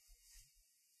so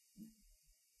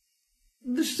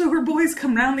her boys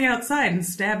come round the outside and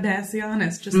stab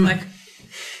Bassianus, just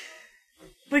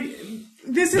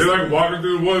this is... They're walking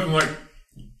through the woods and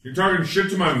You're talking shit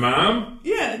to my mom?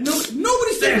 Yeah,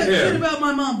 nobody said that shit about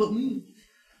my mom but me.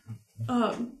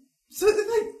 So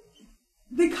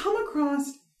they come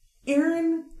across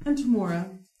Aaron and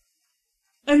Tamora,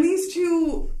 and these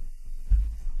two,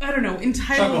 I don't know,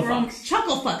 entitled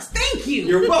chuckle fucks. Thank you.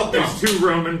 You're welcome. These two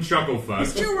Roman chuckle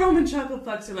fucks. These two Roman chuckle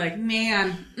fucks are like,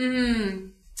 man,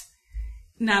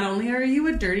 not only are you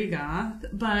a dirty goth,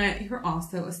 but you're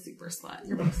also a super slut.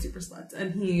 You're both super sluts,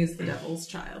 and he's the devil's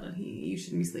child, and you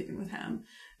shouldn't be sleeping with him.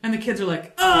 And the kids are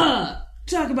like,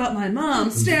 talk about my mom,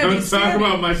 Don't talk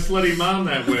about my slutty mom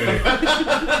that way.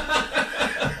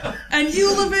 And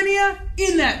you, Lavinia,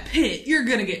 in that pit, you're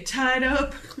gonna get tied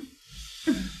up.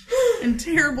 And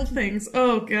terrible things.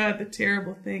 Oh, God, the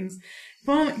terrible things.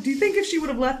 Do you think if she would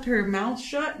have left her mouth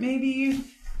shut, maybe?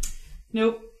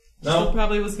 Nope. No. She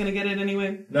probably was gonna get it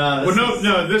anyway.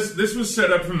 This was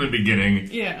set up from the beginning.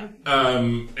 Yeah.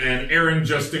 And Aaron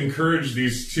just encouraged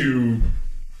these two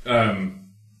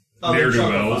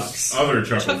ne'er-do-wells, other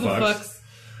chuckle fucks,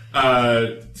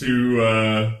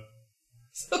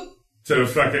 to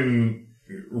fucking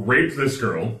rape this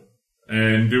girl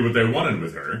and do what they wanted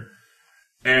with her.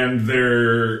 And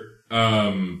they're,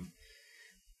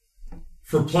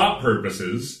 for plot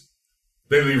purposes,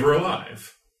 they leave her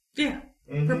alive. Yeah,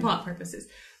 for plot purposes.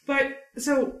 But,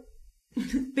 so,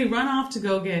 they run off to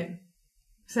go get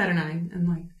Saturnine and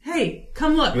like, hey,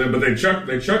 come look. But they chuck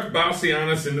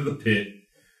Bassianus into the pit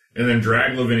and then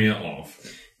drag Lavinia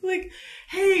off. Like,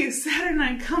 hey,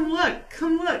 Saturnine, come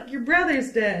look, your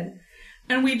brother's dead.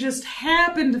 And we just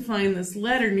happen to find this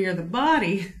letter near the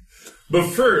body. But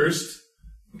first,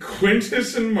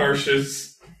 Quintus and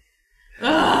Marcius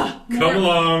come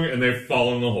along and they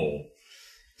fall in the hole.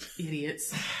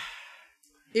 Idiots.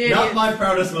 Not my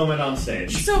proudest moment on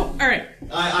stage. So, alright.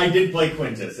 I did play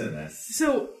Quintus in this.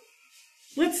 So,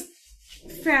 let's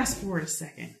fast forward a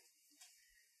second.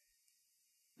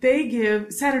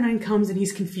 Saturnine comes and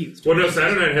he's confused. Well, no,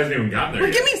 Saturnine hasn't even gotten there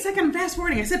Wait, yet. give me a second, I'm fast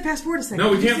forwarding. I said fast forward a second.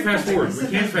 No, we can't fast forward. We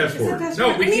can't fast forward.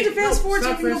 No, we I need to can't. fast forward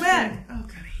so I Stop can go fast back. Oh,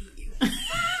 God, I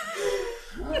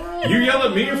hate you. You yell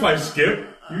at me if I skip.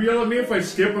 I'm yelling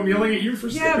at you for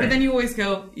skipping. Yeah, but then you always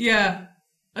go, yeah,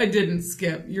 I didn't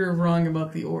skip. You're wrong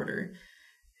about the order.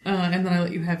 And then I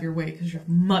let you have your way because you're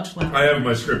much louder. I have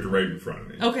my script right in front of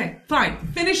me. Okay, fine.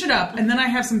 Finish it up, and then I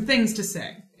have some things to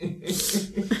say.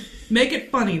 Make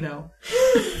it funny, though.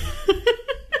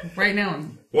 Right now,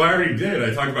 Well, I already did.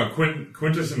 I talked about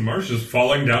Quintus and Marcius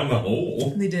falling down the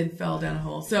hole. they did fell down a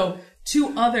hole. So,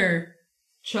 two other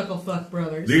Chucklefuck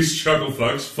brothers. These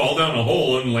chucklefucks fall down a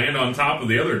hole and land on top of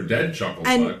the other dead chucklefuck.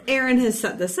 And Aaron has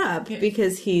set this up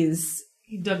because he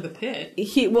dug the pit.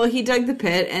 He dug the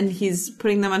pit and he's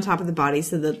putting them on top of the body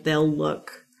so that they'll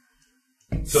look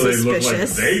so they look like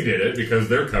suspicious. they did it because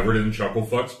they're covered in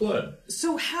chucklefuck's blood.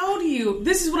 So how do you...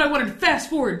 This is what I wanted to fast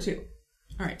forward to.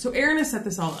 Alright, so Aaron has set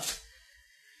this all up.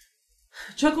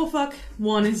 Chucklefuck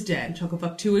 1 is dead.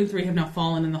 Chucklefuck 2 and 3 have now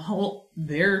fallen in the hole.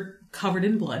 They're covered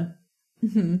in blood.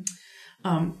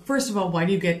 Mm-hmm. First of all, why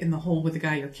do you get in the hole with the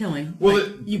guy you're killing? Well,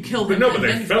 you killed but him. no, but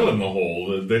they fell in the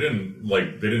hole. They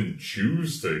didn't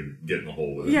choose to get in the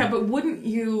hole with him. Yeah, but wouldn't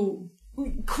you...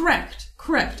 Correct,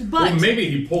 but... Well, maybe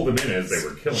he pulled him in as they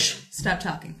were killing him. Stop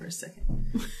talking for a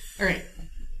second. Alright.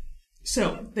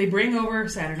 So, they bring over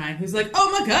Saturnine, who's like,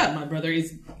 oh my god, my brother,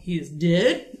 he is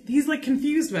dead? He's like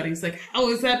confused about it. He's like, how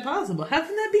is that possible? How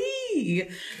can that be?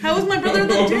 How is my brother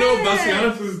dead? Oh no,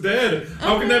 Bassianus is dead.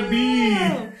 How can that be?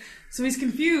 So he's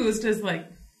confused as like,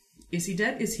 is he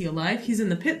dead? Is he alive? He's in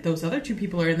the pit. Those other two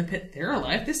people are in the pit. They're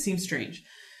alive. This seems strange.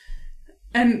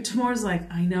 And Tamora's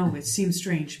like, I know, it seems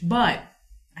strange, but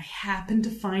I happened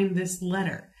to find this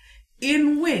letter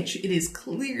in which it is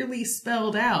clearly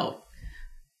spelled out,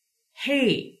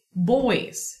 hey,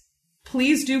 boys,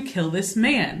 please do kill this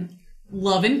man.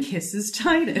 Love and kisses,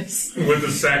 Titus. With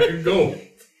a sack of gold.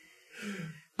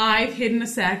 I've hidden a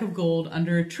sack of gold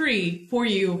under a tree for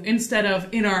you instead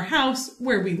of in our house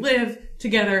where we live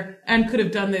together and could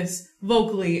have done this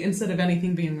vocally instead of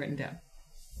anything being written down.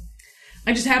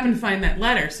 I just happened to find that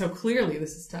letter, so clearly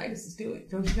this is Titus' doing,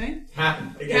 don't you think?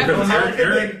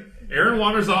 Aaron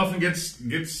wanders off and gets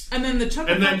and then the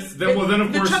Chucklefucks... of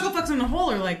course... The Chucklefucks in the hole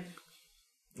are like,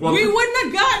 well, we wouldn't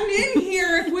have gotten in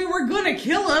here if we were going to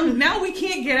kill him. Now we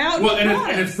can't get out. Well,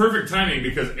 and it's perfect timing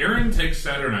because Aaron takes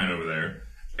Saturnine over there,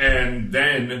 and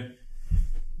then,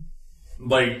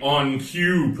 like, on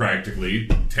cue, practically,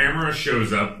 Tamara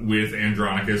shows up with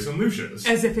Andronicus and Lucius.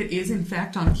 As if it is, in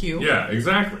fact, on cue. Yeah,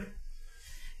 exactly.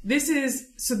 This is...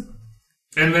 so.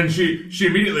 And then she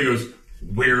immediately goes,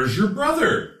 where's your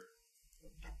brother?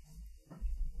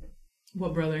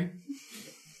 What brother?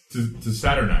 to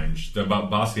Saturnine about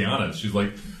Bassianus. She's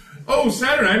like, "Oh,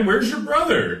 Saturnine, where's your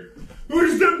brother?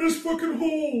 Where's dead in this fucking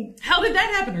hole?" How did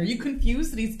that happen? Are you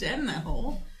confused that he's dead in that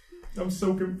hole? I'm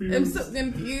so confused. I'm so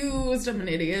confused. I'm an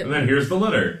idiot. And then here's the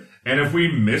letter. And if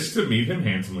we miss to meet him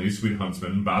handsomely, sweet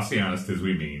huntsman, Bassianus tis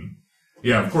we mean.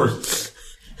 Yeah, of course.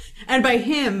 And by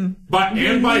him, By mean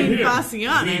him,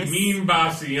 Bassianus. we mean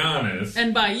Bassianus.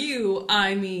 And by you,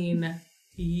 I mean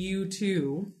you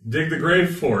too. Dig the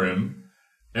grave for him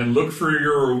and look for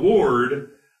your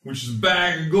reward, which is a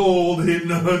bag of gold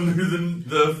hidden under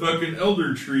the fucking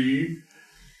elder tree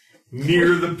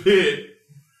near the pit.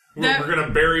 We're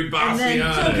gonna bury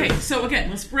Bassianus. So again,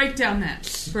 let's break down that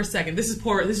for a second. This is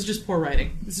just poor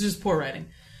writing.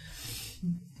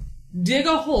 Dig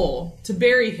a hole to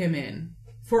bury him in,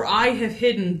 for I have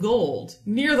hidden gold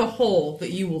near the hole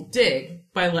that you will dig.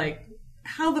 By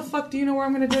how the fuck do you know where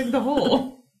I'm gonna dig the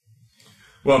hole?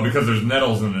 Well, because there's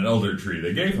nettles in an elder tree.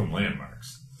 They gave him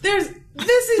landmarks. There's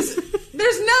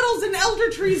nettles and elder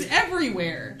trees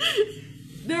everywhere.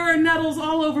 There are nettles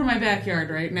all over my backyard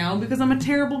right now because I'm a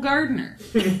terrible gardener.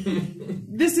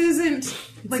 This isn't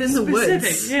like in the specific.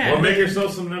 woods. Yeah. Well, make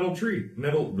yourself some nettle tea.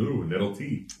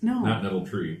 No. Not nettle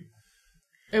tree.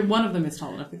 And one of them is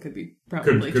tall enough. It could be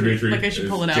probably Could be a tree. Like I should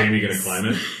pull it out. Jamie gonna climb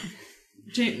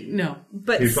it? No.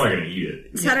 but He's probably gonna eat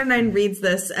it. Saturnine reads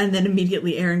this, and then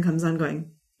immediately Aaron comes on going,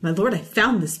 "My lord, I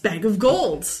found this bag of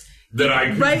gold." That I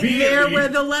Right there conveniently- where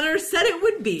the letter said it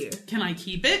would be. Can I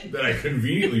keep it? that I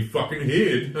conveniently fucking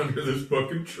hid under this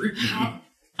fucking tree.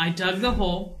 I dug the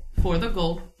hole for the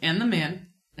gold and the man.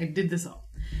 I did this all.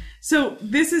 So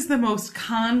this is the most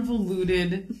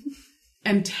convoluted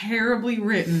and terribly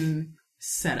written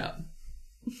setup,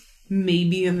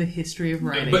 maybe in the history of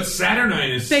writing. But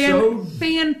Saturnine is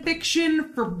fan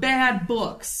fiction for bad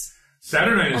books.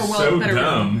 Saturnine is Or, well, so better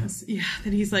dumb written. Yeah,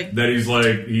 that he's like,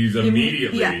 he's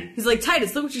immediately. Yeah. He's like,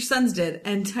 Titus, look what your sons did.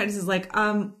 And Titus is like,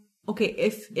 okay,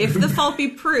 if the fault be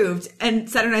proved, and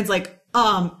Saturnine's like,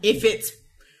 if it's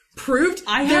proved,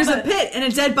 there's a pit and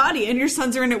a dead body, and your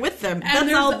sons are in it with them.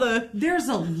 That's all there's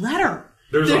a letter.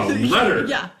 There's a letter.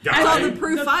 Yeah. Guy. That's all the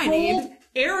proof I need. Gold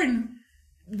Aaron,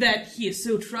 that he is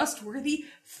so trustworthy,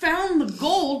 found the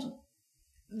gold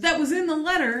that was in the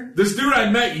letter. This dude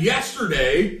I met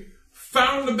yesterday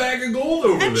found a bag of gold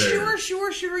over And there.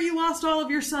 sure, you lost all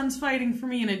of your sons fighting for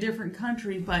me in a different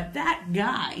country, but that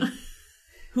guy,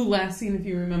 who last seen, if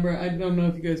you remember, I don't know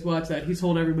if you guys watched that, he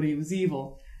told everybody he was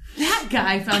evil. That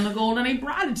guy found the gold and he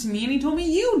brought it to me and he told me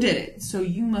you did it. So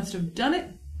you must have done it,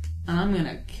 and I'm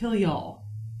gonna kill y'all.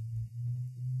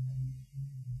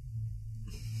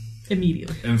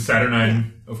 Immediately. And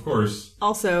Saturnine, of course,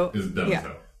 Also, is done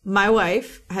so. my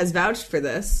wife has vouched for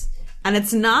this, and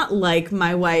it's not like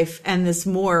my wife and this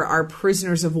Moor are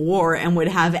prisoners of war and would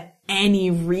have any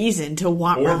reason to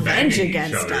want Or revenge banging each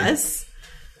against other. us.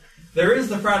 There is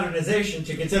the fraternization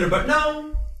to consider, but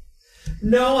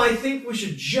no, I think we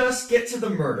should just get to the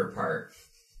murder part.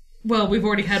 Well, we've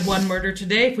already had one murder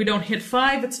today. If we don't hit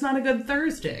 5, it's not a good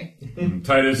Thursday. And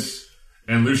Titus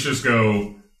and Lucius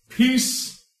go,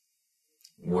 peace,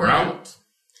 we're out.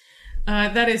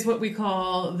 That is what we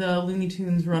call the Looney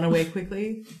Tunes run away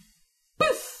quickly.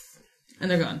 Poof!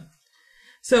 And they're gone.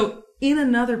 So, in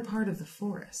another part of the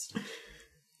forest,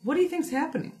 what do you think's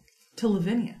happening to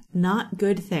Lavinia? Not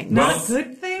good things. Well, Not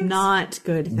good things? Not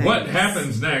good things. What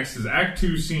happens next is Act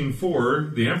 2, Scene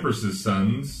 4, the Empress's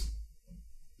sons,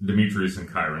 Demetrius and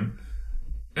Chiron,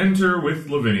 enter with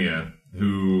Lavinia,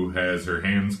 who has her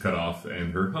hands cut off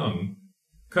and her tongue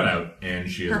cut out, and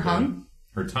she has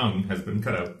her tongue has been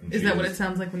cut out. Is that what it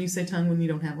sounds like when you say tongue when you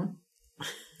don't have one?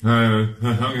 Her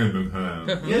tongue has been cut out.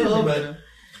 Yeah, a little bit.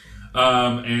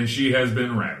 And she has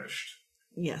been ravished.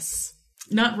 Yes.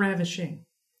 Not ravishing.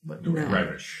 But No.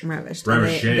 Ravish. Ravished.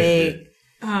 Ravished. They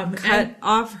cut and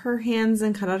off her hands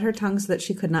and cut out her tongue so that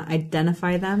she could not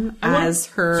identify them as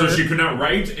her. So she could not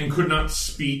write and could not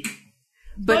speak.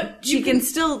 but you she can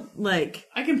still, like,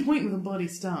 I can point with a bloody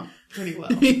stump pretty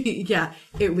well. yeah,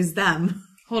 it was them.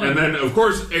 Hold And on. then, of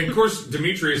course,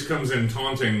 Demetrius comes in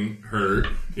taunting her.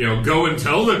 Go and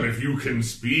tell them if you can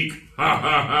speak. Ha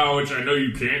ha ha! Which I know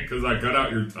you can't because I cut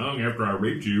out your tongue after I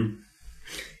raped you.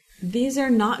 These are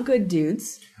not good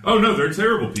dudes. Oh no, they're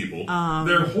terrible people.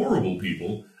 They're horrible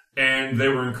people, and they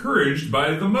were encouraged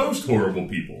by the most horrible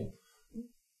people.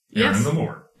 Aaron Yes. the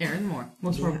Moor. Aaron Moore.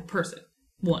 Most horrible person.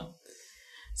 1.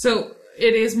 So,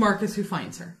 it is Marcus who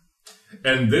finds her.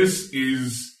 And this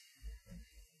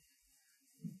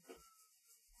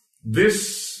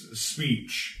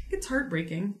speech It's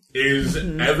heartbreaking. is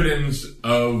evidence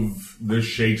of the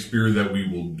Shakespeare that we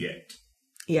will get.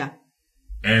 Yeah.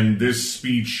 And this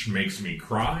speech makes me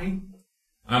cry.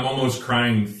 I'm almost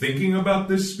crying thinking about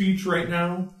this speech right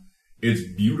now. It's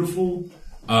beautiful.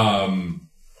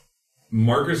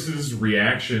 Marcus's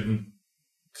reaction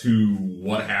to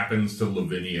what happens to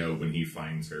Lavinia when he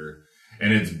finds her.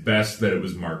 And it's best that it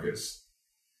was Marcus.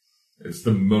 It's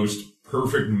the most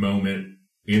perfect moment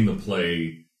in the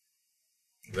play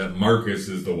that Marcus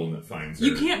is the one that finds her.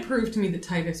 You can't prove to me that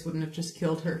Titus wouldn't have just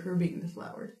killed her for being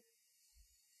deflowered.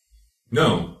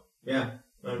 No. Yeah.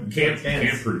 Can't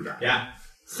prove that. Yeah.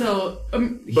 So,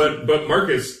 But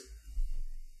Marcus,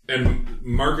 and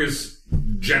Marcus,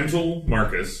 gentle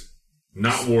Marcus,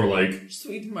 not warlike.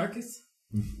 sweet Marcus.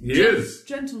 He is.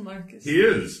 Gentle Marcus. He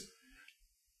is.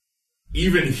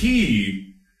 Even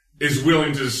he is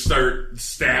willing to start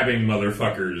stabbing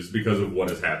motherfuckers because of what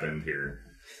has happened here.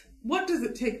 What does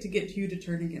it take to get you to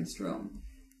turn against Rome?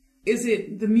 Is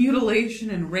it the mutilation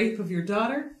and rape of your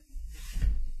daughter?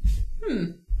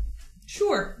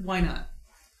 Sure, why not?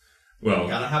 Well,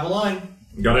 Gotta have a line.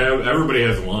 everybody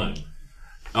has a line.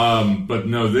 But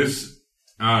no, this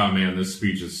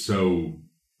speech is so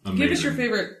amazing. Give us your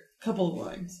favorite couple of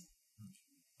lines.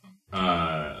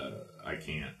 I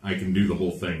can't. I can do the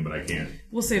whole thing, but I can't.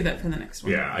 We'll save that for the next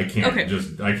one. Yeah, I can't. Okay.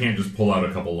 I can't just pull out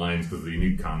a couple lines because you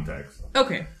need context.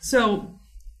 Okay, so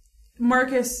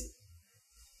Marcus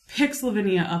picks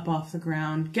Lavinia up off the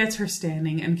ground, gets her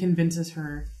standing, and convinces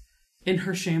her, in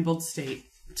her shambled state,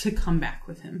 to come back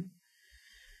with him.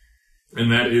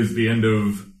 And that is the end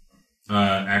of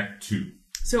Act 2.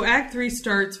 So Act 3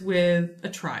 starts with a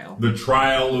trial. The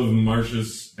trial of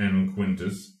Marcius and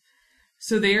Quintus.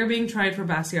 So they are being tried for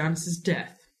Bassianus'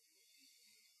 death.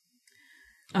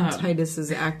 Titus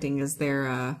is acting as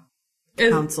their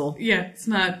counsel. Yeah, it's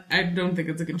not, I don't think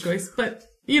it's a good choice, but,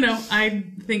 I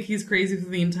think he's crazy for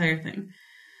the entire thing.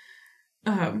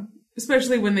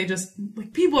 Especially when they just,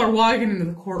 people are walking into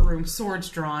the courtroom, swords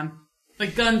drawn.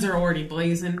 Guns are already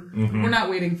blazing. Mm-hmm. We're not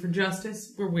waiting for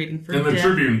justice. We're waiting for death.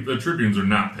 And the tribunes are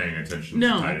not paying attention to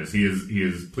Titus. He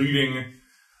is pleading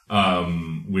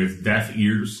with deaf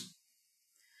ears.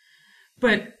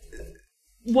 But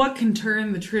what can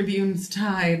turn the tribune's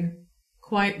tide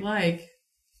quite like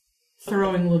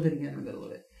throwing Lavinia in the middle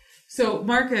of it? So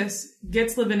Marcus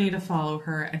gets Lavinia to follow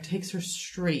her and takes her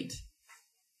straight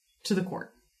to the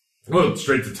court. Well,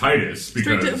 straight to Titus.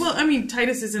 Because...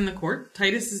 Titus is in the court.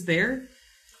 Titus is there.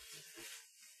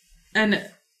 And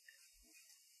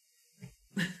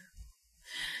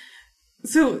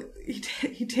so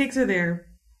he takes her there.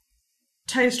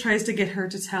 Titus tries to get her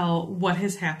to tell what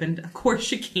has happened. Of course,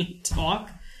 she can't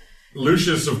talk.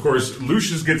 Lucius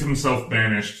gets himself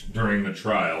banished during the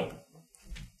trial.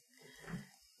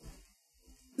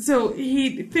 So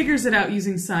he figures it out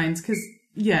using signs, because,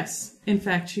 yes, in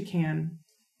fact, she can,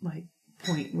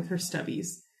 point with her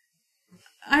stubbies.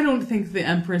 I don't think the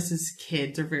Empress's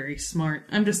kids are very smart.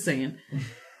 I'm just saying.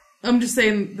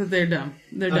 that they're dumb.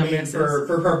 They're dumbasses.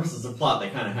 For purposes of plot, they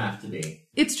kind of have to be.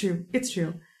 It's true.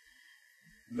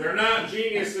 They're not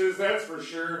geniuses, that's for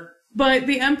sure. But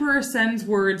the Emperor sends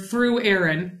word through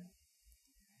Aaron.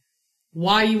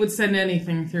 Why you would send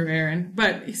anything through Aaron.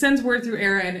 But he sends word through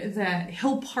Aaron that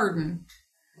he'll pardon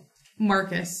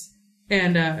Marcus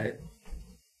and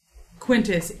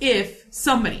Quintus if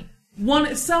some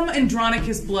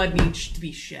Andronicus blood needs to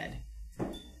be shed.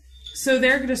 So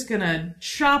they're just gonna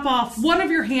chop off, one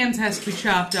of your hands has to be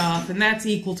chopped off, and that's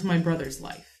equal to my brother's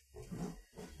life.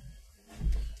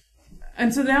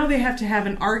 And so now they have to have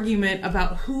an argument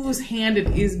about whose hand it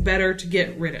is better to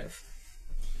get rid of.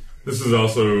 This is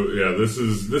also, this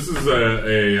is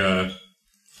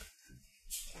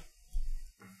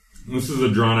a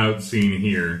drawn out scene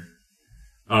here.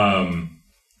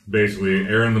 Basically,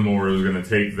 Aaron the Moor is going to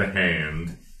take the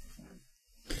hand.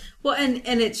 Well, and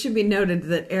it should be noted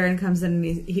that Aaron comes in and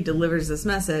he delivers this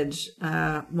message,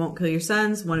 won't kill your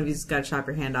sons, one of you's got to chop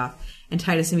your hand off. And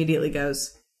Titus immediately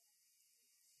goes,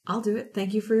 I'll do it.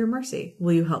 Thank you for your mercy.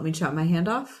 Will you help me chop my hand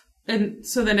off? And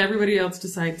so then everybody else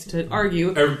decides to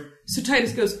argue. So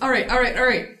Titus goes, all right.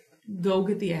 Go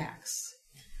get the axe.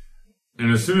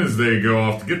 And as soon as they go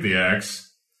off to get the axe,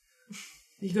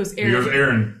 he goes,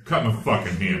 Aaron, cut my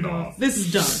fucking hand off. This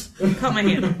is done. Cut my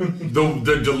hand off.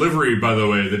 The delivery, by the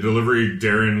way,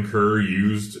 Darren Kerr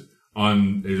used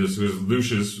on, it was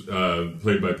Lucius,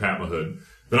 played by Pat Mahood.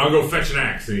 Then I'll go fetch an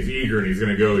axe, and he's eager, and he's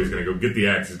gonna go get the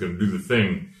axe, he's gonna do the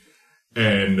thing.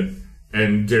 And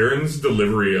Darren's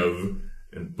delivery of,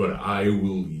 but I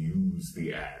will use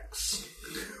the axe,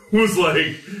 was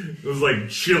like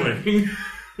chilling.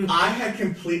 I had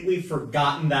completely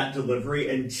forgotten that delivery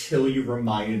until you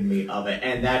reminded me of it,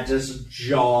 and that just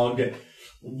jogged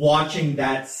watching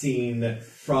that scene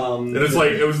from And it's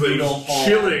like, it was Needle Hall.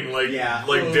 chilling, like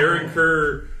Darren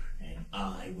Kerr. And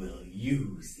I will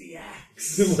use the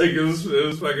axe. Like, it was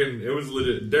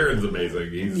legit. Darren's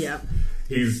amazing.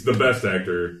 He's the best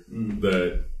actor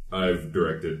that I've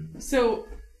directed. So,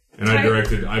 And I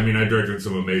directed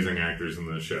some amazing actors in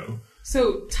the show.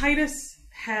 So Titus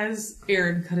has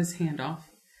Aaron cut his hand off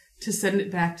to send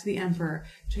it back to the Emperor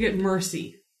to get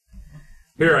mercy.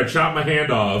 Here, I chopped my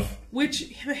hand off.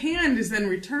 Which the hand is then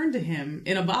returned to him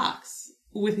in a box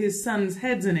with his son's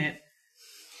heads in it.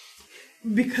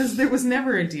 Because there was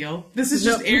never a deal. This is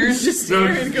just Aaron.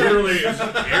 Aaron going.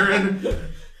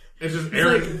 It's just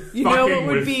Aaron. You know what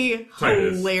would be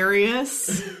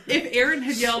hilarious? If Aaron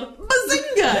had yelled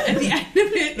 "Bazinga" at the end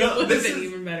of it, it would have been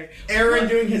even better. Aaron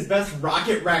doing his best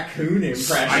Rocket Raccoon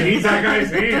impression. I need that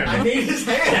guy's hand. I need his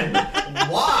hand.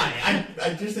 Why?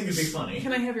 I just think it'd be funny.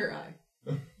 Can I have your eye?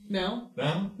 No?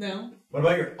 No? No? What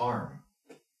about your arm?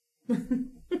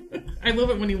 I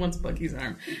love it when he wants Bucky's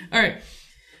arm. Alright.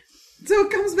 So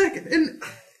it comes back, and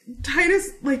Titus,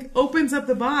 opens up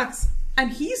the box,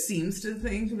 and he seems to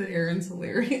think that Aaron's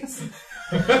hilarious.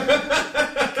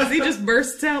 Because he just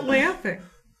bursts out laughing.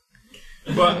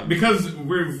 But because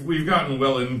we've gotten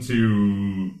well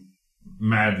into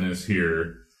madness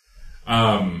here,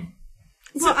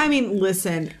 well, I mean,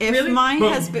 listen. If really? mine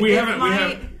but has been, we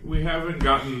haven't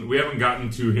gotten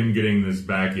to him getting this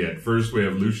back yet. First, we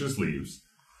have Lucius leaves.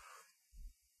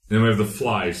 Then we have the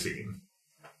fly scene.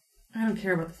 I don't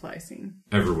care about the fly scene.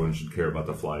 Everyone should care about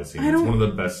the fly scene. It's one of the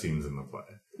best scenes in the play.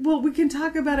 Well, we can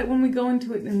talk about it when we go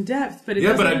into it in depth, but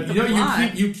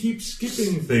you keep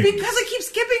skipping things. Because I keep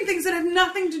skipping things that have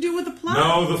nothing to do with the plot.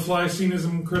 No, the fly scene is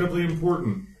incredibly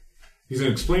important. He's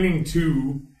explaining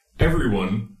to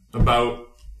everyone about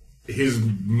his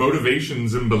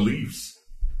motivations and beliefs.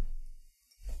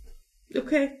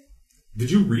 Okay.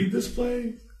 Did you read this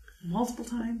play? Multiple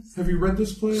times. Have you read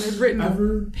this play? I've written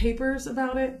ever? Papers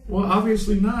about it. Well,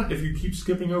 obviously not, if you keep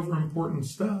skipping over important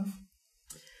stuff.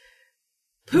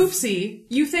 Poopsie,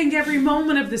 you think every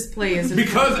moment of this play is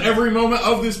important. Because every moment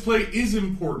of this play is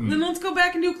important. Then let's go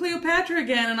back and do Cleopatra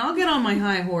again, and I'll get on my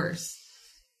high horse.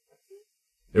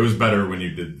 It was better when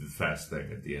you did the fast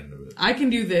thing at the end of it. I can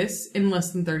do this in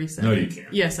less than 30 seconds. No, you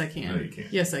can't. Yes, I can. No, you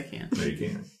can't. Yes, I can. No, you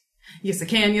can't. Yes, I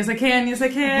can. Yes, I can. Yes, I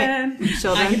can.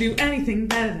 Children. I can do anything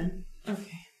better than...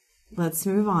 Okay. Let's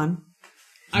move on.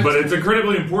 But it's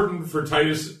incredibly important for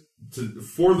Titus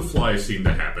for the fly scene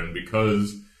to happen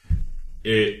because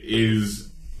it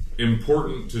is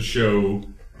important to show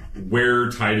where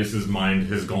Titus's mind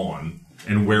has gone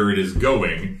and where it is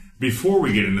going before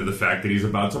we get into the fact that he's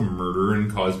about to murder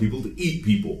and cause people to eat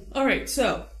people. All right,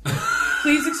 so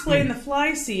please explain the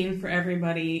fly scene for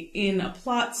everybody in a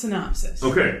plot synopsis.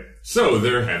 Okay, so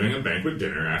they're having a banquet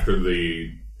dinner after the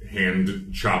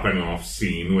hand chopping off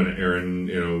scene when Aaron,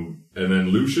 and then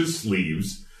Lucius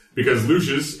leaves because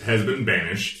Lucius has been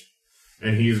banished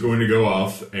and he's going to go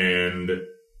off and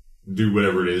do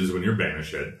whatever it is when you're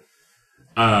banished.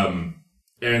 And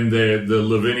the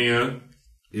Lavinia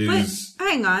is... But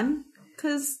hang on,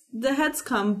 because the heads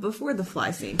come before the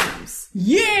fly scene comes.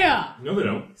 Yeah! No, they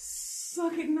don't.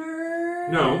 Suck it,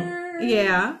 nerd. No.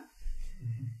 Yeah.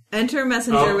 Enter a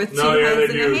messenger with two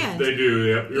heads in a hand. They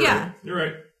do, yeah. You're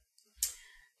right.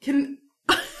 Can...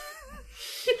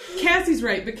 Cassie's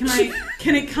right, but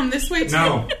can it come this way too?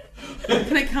 No.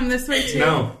 Can it come this way too?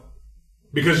 No.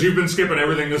 Because you've been skipping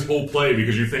everything this whole play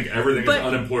because you think everything is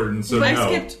unimportant, so but no. I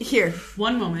skipped here.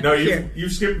 One moment. No,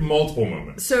 you've skipped multiple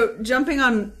moments. So, jumping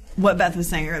on what Beth was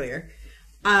saying earlier,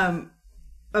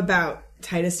 about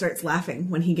Titus starts laughing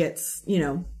when he gets,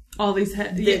 all these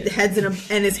heads, the heads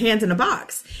and his hands in a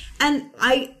box. And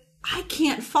I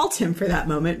can't fault him for that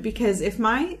moment because if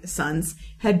my sons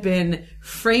had been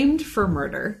framed for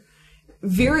murder,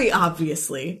 very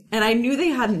obviously, and I knew they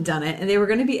hadn't done it and they were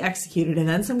going to be executed, and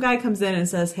then some guy comes in and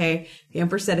says, hey, the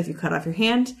emperor said if you cut off your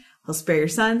hand, he'll spare your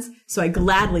sons. So I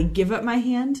gladly give up my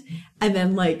hand, and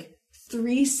then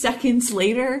 3 seconds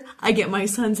later, I get my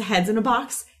son's heads in a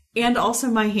box and also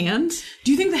my hand.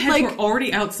 Do you think the heads were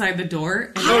already outside the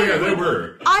door? Oh yeah, they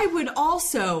were. I would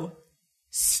also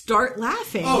start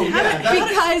laughing. Oh, yeah.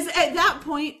 Because at that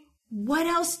point, what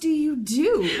else do you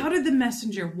do? How did the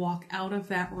messenger walk out of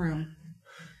that room?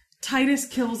 Titus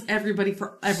kills everybody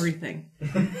for everything.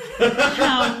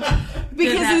 How?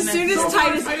 Because as soon as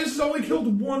Titus has only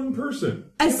killed one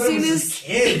person. As soon as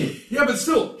kid. Yeah, but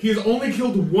still, he has only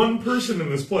killed one person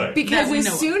in this play. Because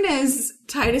as soon as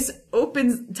Titus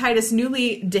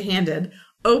newly dehanded,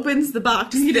 opens the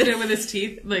box. He did it with his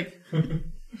teeth,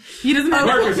 He doesn't have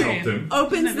Marcus a helped him.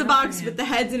 Opens Doesn't the have box a with the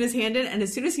heads in his hand in, and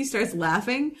as soon as he starts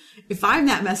laughing, if I'm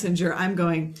that messenger, I'm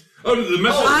going, Oh, the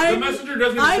messenger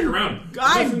doesn't even stick I'm- around. The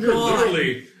I'm messenger gone.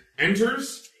 literally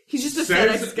enters. he's just a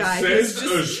Says FedEx guy. Says He's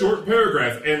just, a short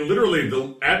paragraph, and literally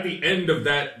at the end of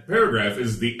that paragraph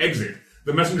is the exit.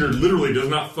 The messenger literally does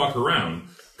not fuck around.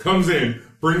 Comes in,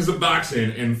 brings the box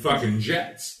in, and fucking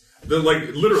jets.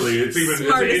 Literally, it's even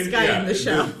Smartest guy in the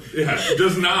show. It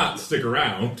does not stick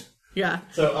around. yeah.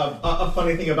 So a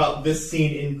funny thing about this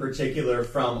scene in particular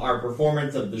from our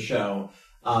performance of the show.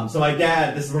 So my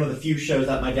dad, this is one of the few shows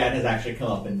that my dad has actually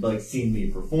come up and seen me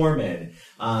perform in.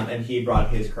 And he brought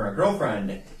his current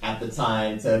girlfriend at the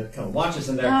time to come watch us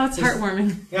in there. Oh, it's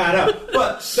heartwarming. Yeah, I know.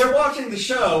 But they're watching the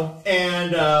show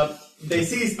and they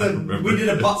see we did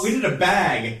a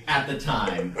bag at the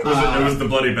time. It was the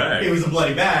bloody bag. It was a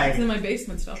bloody bag. It's in my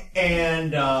basement still.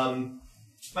 And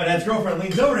my dad's girlfriend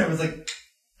leans over to him and is like,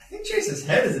 I think Chase's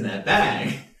head is in that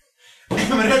bag. And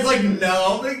my dad's like,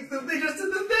 no, they just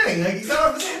did the thing. He got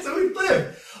off his hand so he'd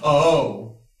live.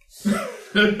 Oh.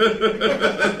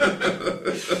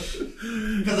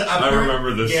 I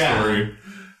remember this story.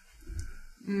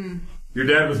 Mm. Your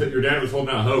dad was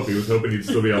holding out hope. He was hoping he'd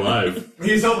still be alive.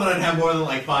 He was hoping I'd have more than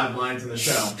 5 lines in the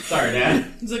show. Sorry, Dad.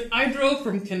 He's like, I drove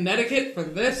from Connecticut for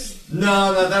this.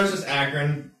 No, that was just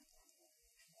Akron.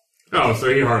 Oh,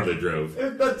 so he hardly drove. It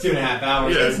was about 2.5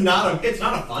 hours. Yeah. It's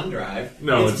not a fun drive.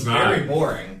 No, it's not. Very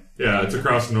boring. Yeah, it's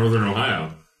across northern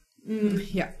Ohio.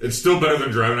 Yeah. It's still better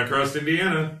than driving across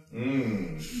Indiana.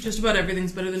 Just about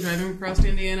everything's better than driving across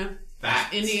Indiana.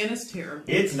 Facts. Indiana's terrible.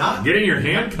 It's not. Getting your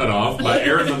hand cut off by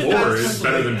Aaron the Moor is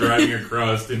better than driving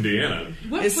across Indiana.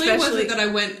 What play was Especially it that I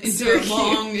went into Syracuse. a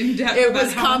long, in-depth It about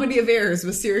was how Comedy of Errors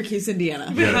with Syracuse,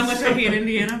 Indiana. Yes. how much I hate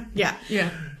Indiana? Yeah. Yeah.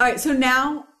 All right, so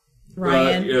now,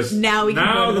 Ryan, Yes. now we can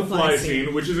go to the the fly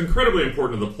scene, which is incredibly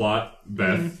important to the plot,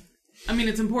 Beth. I mean,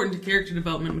 it's important to character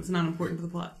development, but it's not important to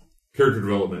the plot. Character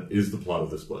development is the plot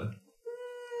of this play.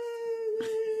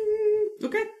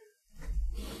 Okay.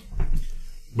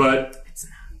 But It's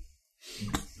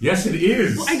not. yes, it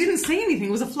is. Well, I didn't say anything.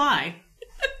 It was a fly.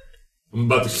 I'm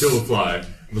about to kill a fly. I'm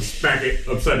gonna smack it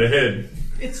upside the head.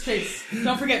 It's Chase.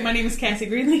 Don't forget, my name is Cassie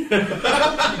Greenlee.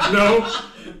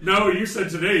 No, you said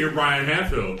today you're Ryan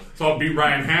Hatfield, so I'll beat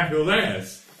Ryan Hatfield's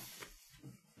ass.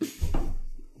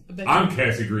 I'm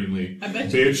Cassie Greenlee. I bet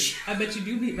bitch. I bet you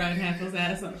do beat Ryan Hatfield's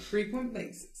ass on a frequent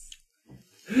basis.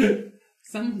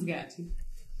 Someone's got to.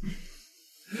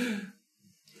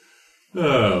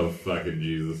 Oh, fucking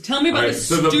Jesus. Tell me about the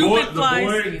stupid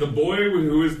fly scene. The boy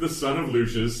who is the son of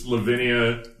Lucius,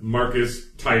 Lavinia,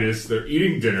 Marcus, Titus, they're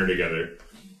eating dinner together.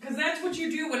 Because that's what you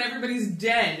do when everybody's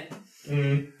dead.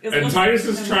 And Titus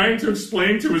is trying to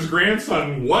explain to his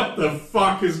grandson what the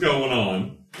fuck is going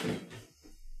on.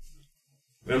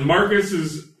 And Marcus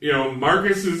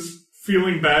is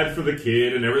feeling bad for the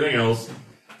kid and everything else.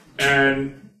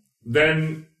 And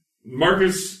then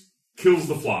Marcus kills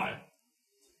the fly.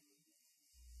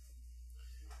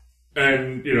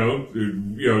 And,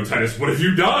 Titus, what have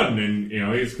you done? And,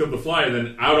 he's killed the fly. And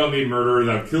then out on thee, murderer,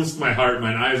 thou killst my heart.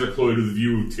 Mine eyes are cloyed with the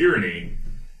view of tyranny.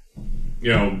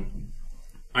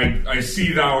 I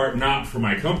see thou art not for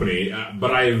my company,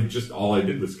 but all I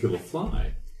did was kill a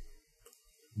fly.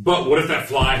 But what if that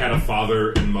fly had a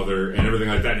father and mother and everything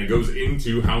like that? And it goes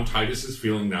into how Titus is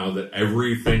feeling now that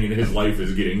everything in his life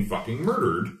is getting fucking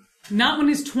murdered. Not when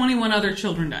his 21 other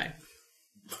children died.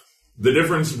 The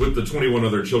difference with the 21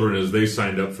 other children is they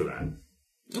signed up for that.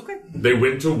 Okay. They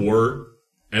went to war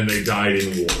and they died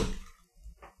in war.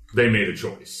 They made a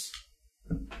choice.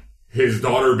 His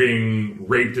daughter being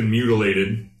raped and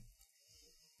mutilated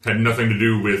had nothing to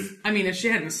do with... I mean, if she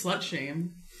hadn't slut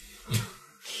shamed.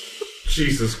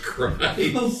 Jesus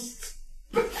Christ.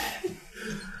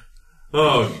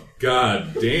 Oh,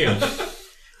 God damn.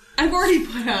 I've already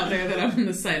put out there that I'm on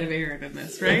the side of Aaron in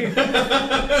this, right?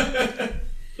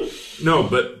 No,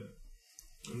 but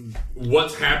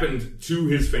what's happened to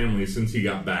his family since he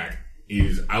got back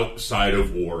is outside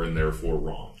of war and therefore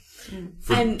wrong.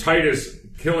 For Titus,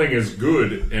 killing is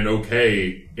good and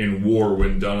okay in war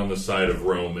when done on the side of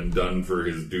Rome and done for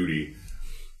his duty.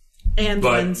 And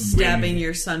then stabbing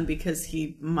your son because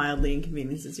he mildly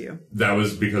inconveniences you. That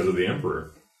was because of the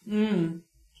Emperor.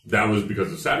 That was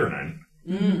because of Saturnine.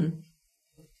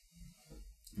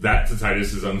 That to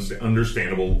Titus is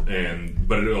understandable,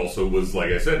 but it also was,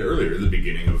 like I said earlier, the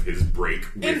beginning of his break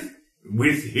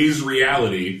with his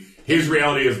reality. His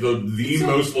reality as the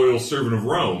most loyal servant of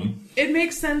Rome. It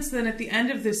makes sense then at the end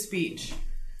of this speech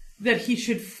that he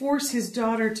should force his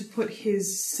daughter to put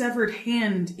his severed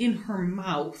hand in her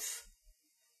mouth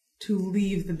to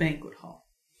leave the banquet hall.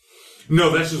 No,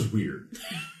 that's just weird.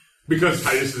 Because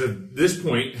Titus is at this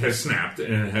point has snapped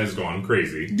and has gone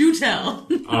crazy. Do tell.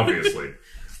 Obviously.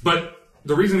 But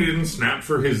the reason he didn't snap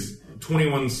for his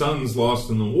 21 sons lost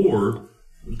in the war,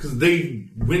 because they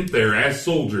went there as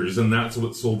soldiers, and that's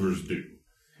what soldiers do.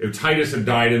 If Titus had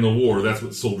died in the war, that's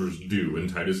what soldiers do, and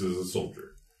Titus is a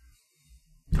soldier.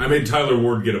 I made Tyler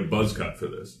Ward get a buzz cut for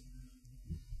this.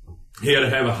 He had to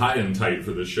have a high and tight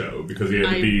for the show, because he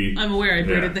had to be... I'm aware. I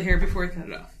braided the hair before I cut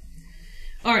it off.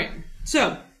 All right.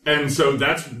 So... And so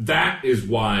that is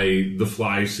why the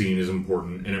fly scene is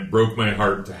important, and it broke my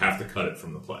heart to have to cut it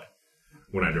from the play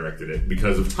when I directed it,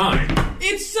 because of time.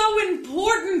 It's so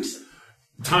important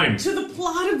Time. to the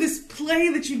plot of this play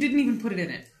that you didn't even put it in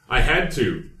it. I had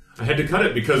to cut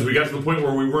it because we got to the point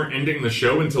where we weren't ending the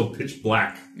show until pitch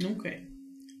black. Okay.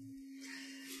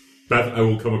 Beth, I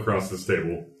will come across this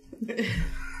table.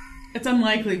 It's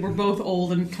unlikely. We're both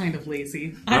old and kind of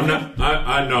lazy.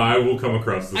 I will come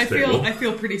across this table. I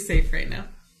feel pretty safe right now.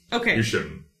 Okay. You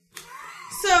shouldn't.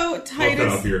 So I'll cut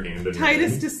off your hand and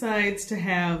Titus your decides to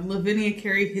have Lavinia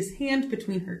carry his hand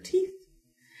between her teeth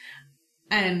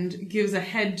and gives a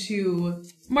head to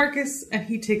Marcus, and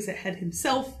he takes a head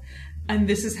himself, and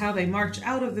this is how they march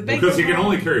out of the banquet Because he can hall.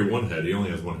 only carry one head. He only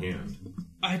has one hand.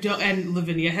 And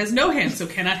Lavinia has no hand, so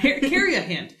cannot carry a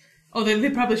hand. Oh, they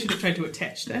probably should have tried to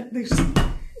attach that. They just,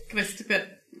 can I stick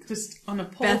that just on a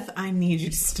pole? Beth, I need you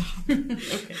to stop.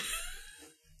 Okay.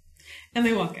 And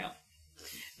they walk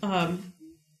out.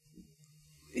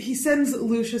 He sends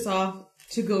Lucius off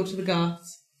to go to the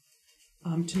Goths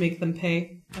to make them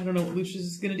pay. I don't know what Lucius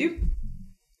is going to do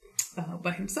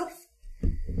by himself.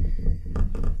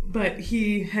 But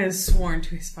he has sworn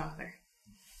to his father.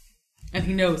 And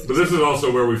he knows. But this is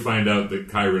also where we find out that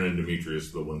Chiron and Demetrius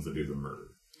are the ones that do the murder.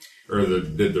 Or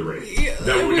did the rape.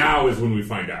 Now is when we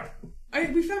find out.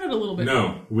 We found out a little bit.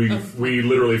 No, we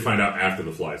literally find out after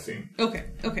the fly scene. Okay.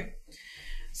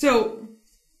 So...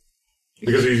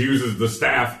 Because he uses the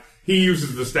staff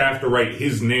to write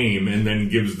his name and then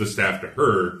gives the staff to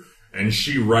her, and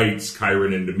she writes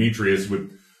Chiron and Demetrius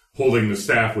with holding the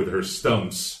staff with her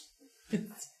stumps.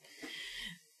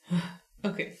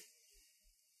 Okay.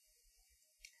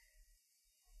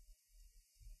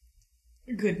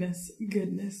 Goodness.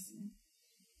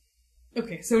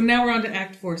 Okay, so now we're on to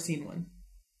Act 4, Scene 1.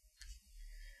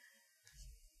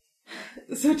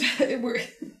 So we're...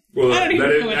 Well, I don't even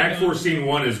know where to Act go. 4, Scene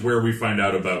 1 is where we find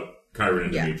out about Chiron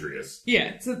and Yeah. Demetrius.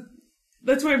 Yeah, so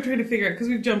that's what I'm trying to figure out, because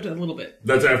we've jumped a little bit.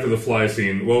 That's after the fly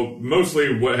scene. Well,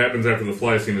 mostly what happens after the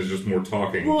fly scene is just more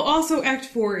talking. Well, also Act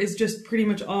 4 is just pretty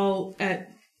much all at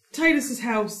Titus's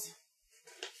house.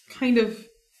 Kind of...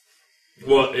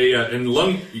 Well, yeah, and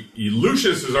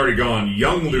Lucius is already gone.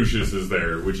 Young Lucius is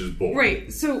there, which is bold.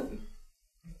 Right, so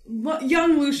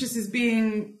young Lucius is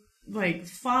being,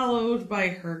 followed by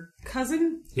her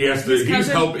cousin. He has to.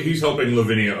 He's helping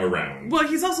Lavinia around. Well,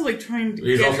 he's also, trying to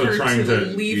He's get also her trying to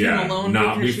leave him alone.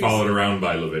 not be because followed around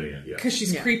by Lavinia. Yeah. Because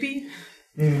she's Yeah. creepy.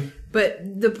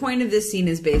 But the point of this scene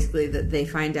is basically that they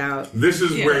find out This is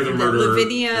where the that murderer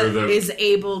Lavinia or the- is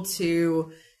able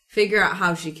to figure out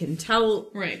how she can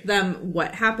tell Right. them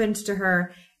what happened to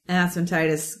her, and that's when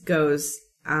Titus goes,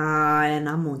 and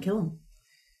I'm gonna kill him.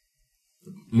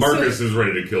 Marcus is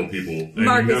ready to kill people. And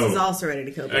Marcus is also ready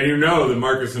to kill people. And you know that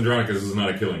Marcus Andronicus is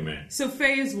not a killing man. So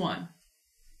phase 1.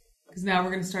 Because now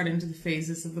we're going to start into the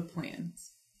phases of the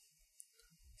plans.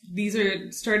 These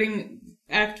are starting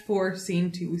Act 4, Scene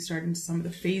 2. We start into some of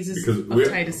the phases of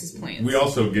Titus's plans. We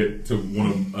also get to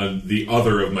one of the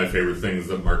other of my favorite things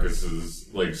that Marcus is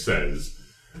says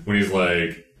when he's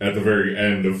at the very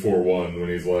end of 4-1 when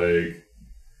he's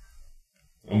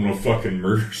I'm gonna fucking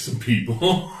murder some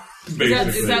people.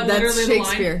 Basically. Is that That's literally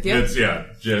Shakespeare. the line?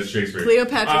 Yep. That's Shakespeare.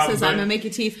 Cleopatra says, but- I'm gonna make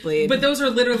your teeth bleed. But those are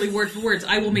literally word for words.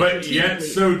 I will make your But teeth yet bleed.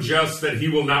 so just that he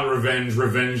will not revenge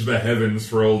the heavens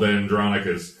for old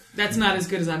Andronicus. That's not as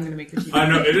good as I'm going to make your teeth I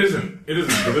know, it isn't. It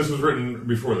isn't, but this was written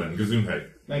before then. Gesundheit.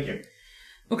 Thank you.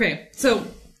 Okay, so...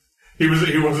 He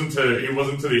wasn't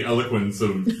to the eloquence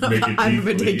of make your I'm teeth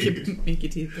gonna bleed. make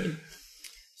your teeth bleed.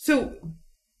 So,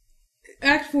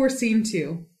 Act 4, Scene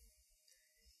 2.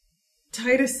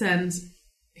 Titus sends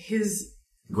his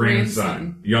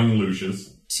Grandson, young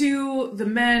Lucius. to the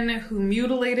men who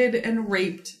mutilated and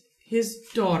raped his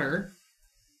daughter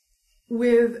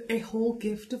with a whole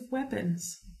gift of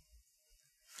weapons.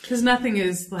 Because nothing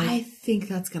is I think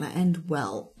that's gonna end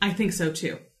well. I think so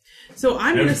too. So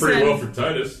I'm going to Ends pretty send... well for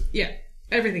Titus. Yeah,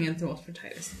 everything ends well for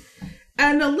Titus.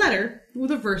 And a letter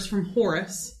with a verse from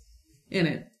Horace in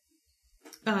it.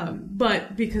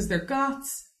 But because they're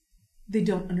Goths, they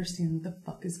don't understand what the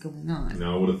fuck is going on.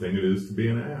 Now what a thing it is to be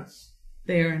an ass.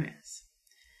 They are an ass.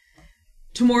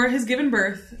 Tamora has given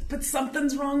birth, but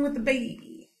something's wrong with the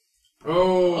baby.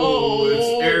 Oh,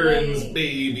 it's Aaron's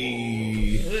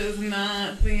baby. It is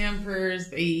not the Emperor's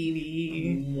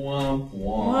baby. Womp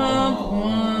Womp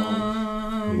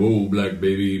womp. womp. Whoa, black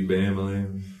baby,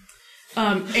 bam.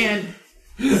 And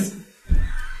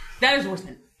that is worse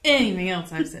than anything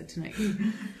else I've said tonight.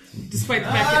 Despite the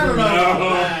fact I don't know that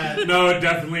about that. No, it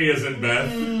definitely isn't,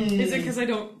 Beth. is it because I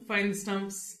don't find the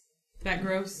stumps that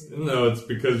gross? No, it's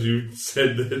because you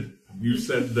said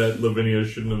that Lavinia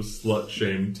shouldn't have slut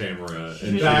shamed Tamara,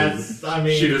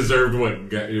 and she deserved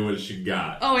what she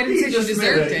got. Oh, I didn't say she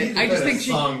deserved it. I just think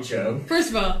she. Song joke. First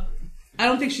of all, I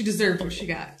don't think she deserved what she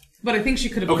got, but I think she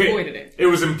could have avoided it. It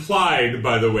was implied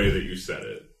by the way that you said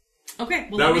it. Okay,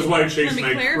 well, That was why Chase let and me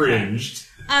I clarify. cringed.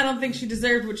 I don't think she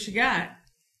deserved what she got,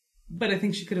 but I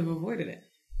think she could have avoided it.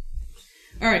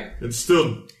 All right. That's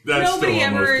still almost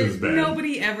as bad.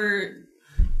 Nobody ever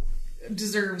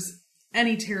deserves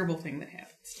any terrible thing that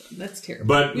happens to them. That's terrible.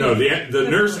 But no, the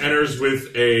nurse not- enters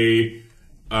with a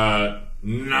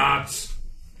not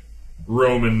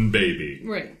Roman baby.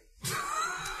 Right.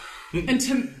 And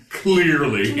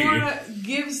Clearly. Tamora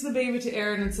gives the baby to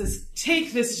Aaron and says,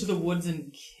 "Take this to the woods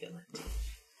and kill it."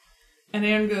 And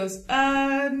Aaron goes,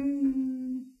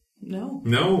 no.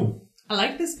 No, I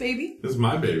like this baby. this is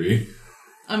my baby.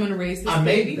 I'm going to raise this I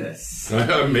baby. made this.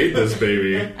 I made this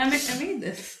baby. I made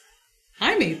this.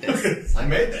 I made this. I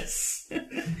made this.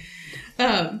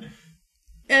 And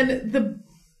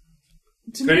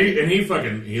to me, And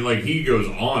he goes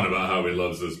on about how he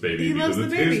loves this baby he because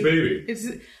loves it's the baby. his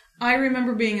baby. I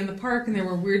remember being in the park and there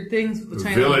were weird things with the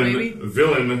tiny little baby.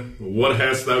 Villain, what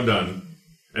hast thou done?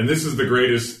 And this is the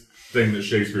greatest thing that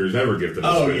Shakespeare has ever gifted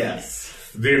us Oh, with.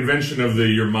 yes. The invention of the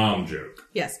your mom joke.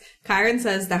 Yes. Chiron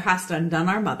says, "Thou hast undone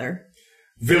our mother."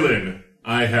 Villain,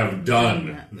 I have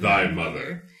done thy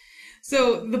mother.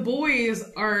 So the boys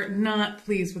are not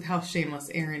pleased with how shameless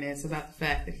Aaron is about the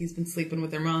fact that he's been sleeping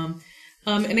with their mom.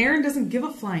 And Aaron doesn't give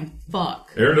a flying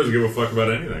fuck. Aaron doesn't give a fuck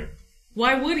about anything.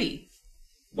 Why would he?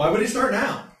 Why would he start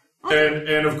now?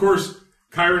 And of course,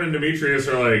 Chiron and Demetrius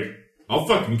are like, I'll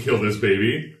fucking kill this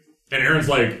baby. And Aaron's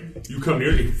like, you come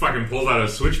near, he fucking pulls out a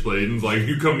switchblade and is like,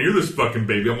 you come near this fucking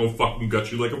baby, I'm gonna fucking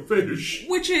gut you like a fish.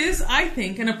 Which is, I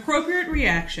think, an appropriate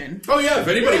reaction. Oh yeah, if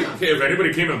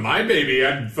anybody came at my baby,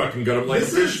 I'd fucking gut him like a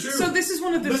fish too. So this is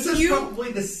one of the This is few...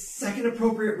 probably the second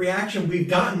appropriate reaction we've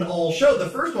gotten all show. The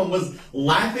first one was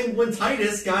laughing when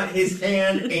Titus got his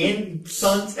hand and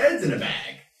son's heads in a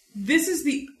bag. This is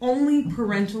the only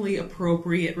parentally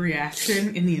appropriate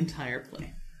reaction in the entire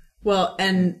play. Well,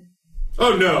 and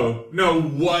Oh no,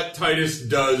 what Titus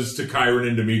does to Chiron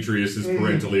and Demetrius is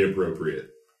parentally appropriate.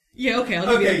 Yeah, okay, I'll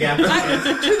give you Okay, that.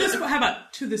 yeah. How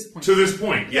about to this point? To this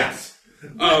point, yes.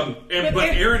 But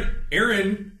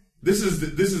Aaron, this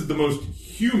is the most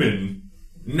human,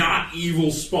 not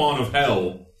evil spawn of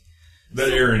hell that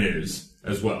Aaron is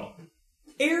as well.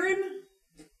 Aaron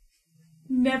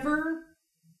never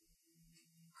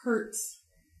hurts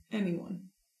anyone.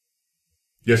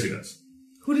 Yes, he does.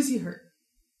 Who does he hurt?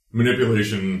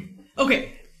 Manipulation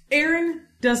Okay, Aaron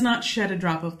does not shed a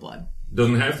drop of blood.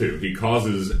 doesn't have to. He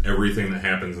causes everything that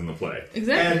happens in the play.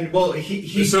 Exactly. And, well, he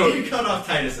did cut off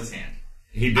Titus's hand.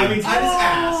 He did. I mean, Titus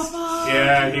asked.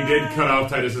 Yeah, he did cut off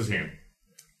Titus's hand.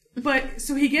 But,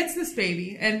 so he gets this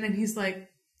baby, and then he's like,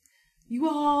 you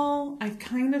all, I've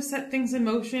kind of set things in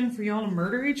motion for y'all to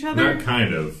murder each other. Not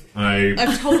kind of.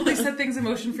 I've totally set things in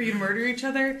motion for you to murder each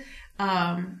other.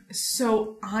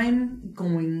 So I'm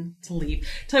going to leave.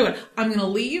 Tell you what, I'm going to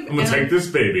leave. I'm gonna take this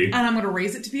baby. And I'm going to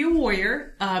raise it to be a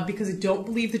warrior, because I don't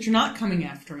believe that you're not coming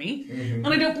after me. And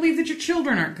I don't believe that your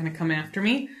children aren't going to come after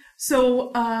me.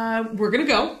 So, we're going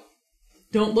to go.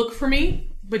 Don't look for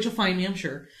me, but you'll find me, I'm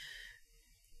sure.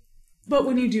 But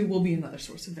when you do, we'll be another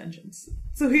source of vengeance.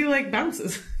 So he,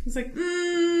 bounces. He's like,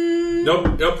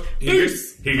 Nope. He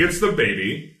gets the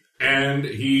baby, and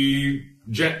he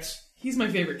jets. He's my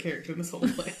favorite character in this whole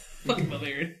play. Fucking love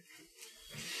Aaron.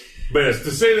 But yes,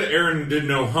 to say that Aaron did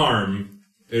no harm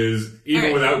is, even All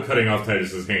right. without cutting off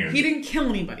Titus's hand. He didn't kill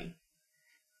anybody.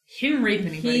 He didn't rape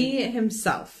anybody. he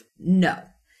himself, no.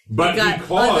 But got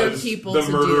he other caused people the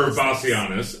to murder do of this.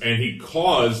 Bassianus, and he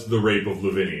caused the rape of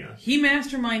Lavinia. He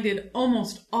masterminded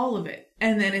almost all of it.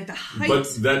 And then at the height... But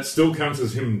that still counts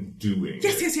as him doing it.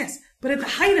 Yes. But at the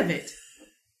height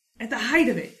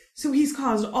of it, so he's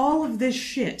caused all of this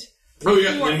shit. Oh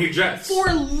yeah, and he jets.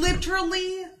 For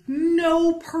literally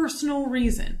no personal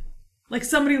reason. Like,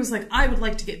 somebody was like, I would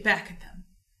like to get back at them.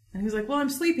 And he was like, well, I'm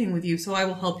sleeping with you, so I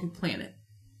will help you plan it.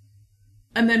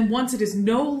 And then once it is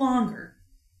no longer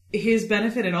his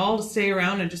benefit at all to stay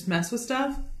around and just mess with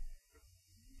stuff,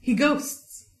 he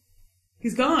ghosts.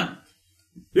 He's gone.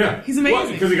 Yeah. He's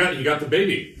amazing. Because he got the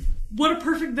baby. What a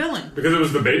perfect villain. Because it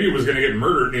was the baby who was going to get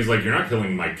murdered, and he's like, "You're not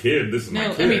killing my kid. This is my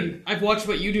No, kid. I mean, I've watched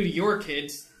what you do to your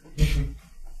kids.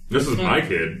 This is my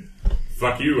kid.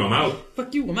 Fuck you. I'm out."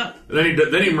 Fuck you, I'm out. And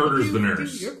then he murders Fuck the you,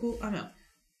 nurse. You're cool, I'm out.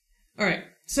 Alright,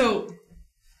 so...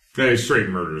 Yeah, he straight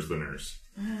murders the nurse.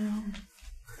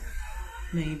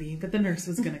 Maybe, but the nurse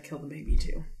was gonna kill the baby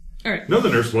too. Alright. No, the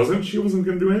nurse wasn't. She wasn't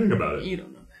going to do anything about it. You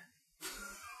don't know that.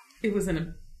 It was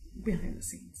behind the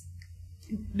scenes.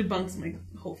 It debunks my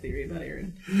whole theory about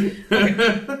Aaron.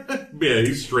 Yeah,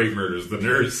 he straight murders the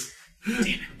nurse. Damn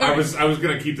it. I was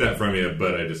going to keep that from you,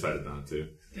 but I decided not to.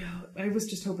 I was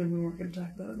just hoping we weren't going to talk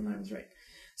about it, and I was right.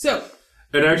 So,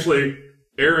 And actually,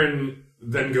 Aaron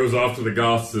then goes off to the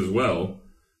Goths as well.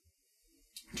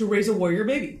 to raise a warrior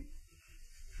baby.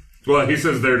 Well, he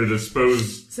says there to dispose.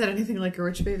 Is that anything like a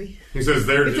rich baby? He says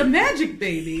there. It's a magic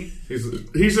baby.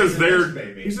 He says there.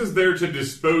 baby. He says there to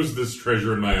dispose this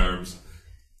treasure in my arms.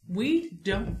 We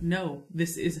don't know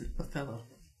this isn't Othello.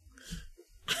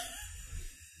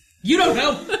 You don't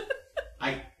know!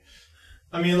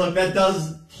 I mean, look, that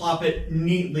does plop it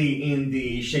neatly in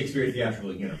the Shakespeare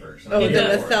theatrical universe. Oh, It that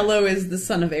does. Othello is the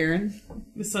son of Aaron.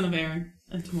 The son of Aaron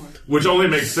and Tamar. Which only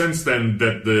makes sense then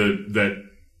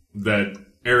that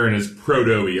Aaron is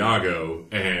proto Iago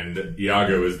and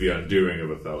Iago is the undoing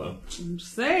of Othello. I'm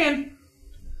just saying.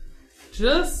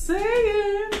 Just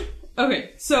saying.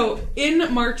 Okay, so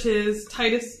in marches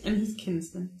Titus and his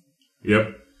kinsmen.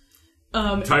 Yep.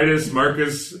 Titus,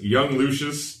 Marcus, young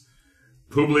Lucius,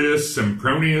 Publius,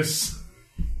 Sempronius.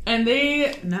 And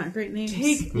they Not great names.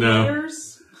 take No.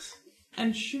 letters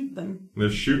and shoot them. They're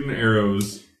shooting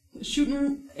arrows.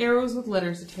 Shooting arrows with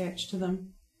letters attached to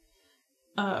them.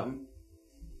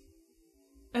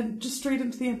 And just straight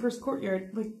into the Emperor's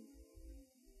courtyard. Like,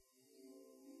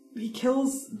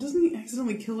 doesn't he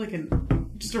accidentally kill like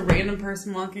just a random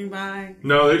person walking by?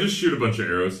 No, they just shoot a bunch of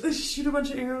arrows. They just shoot a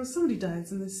bunch of arrows. Somebody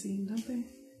dies in this scene, don't they?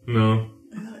 No.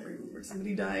 I thought I remembered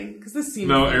somebody dying. Because this scene...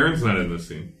 No, Aaron's not in this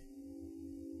scene.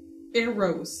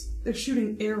 Arrows. They're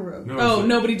shooting arrows. No, oh, it's-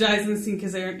 nobody dies in this scene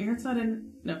because Aaron's not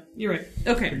in... No, you're right.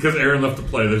 Okay. Because Aaron left to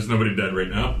play, there's nobody dead right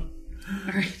now.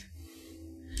 Alright.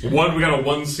 We got a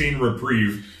one scene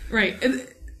reprieve. Right. And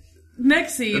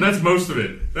next scene... And that's most of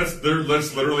it. That's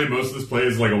literally most of this play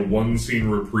is like a one scene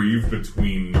reprieve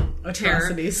between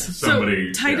Atrocities.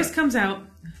 somebody. So Titus yeah. comes out,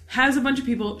 has a bunch of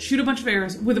people shoot a bunch of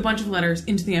arrows with a bunch of letters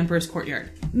into the Emperor's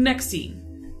courtyard. Next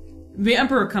scene, the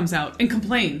Emperor comes out and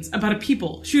complains about a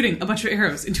people shooting a bunch of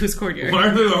arrows into his courtyard. Why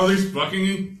are there all these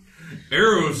fucking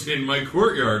arrows in my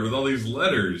courtyard with all these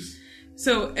letters?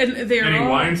 So, and they're And he all...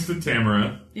 whines to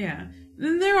Tamara. Yeah.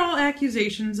 And they're all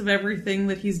accusations of everything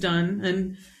that he's done,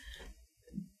 and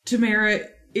Tamara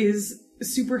is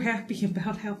super happy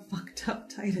about how fucked up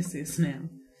Titus is now.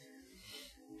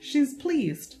 She's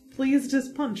pleased as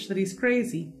punch that he's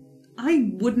crazy. I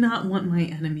would not want my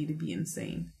enemy to be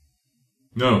insane.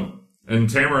 No. And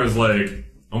Tamara's like,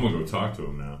 I'm gonna go talk to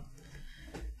him now.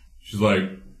 She's like,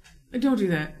 Don't do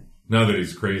that. now that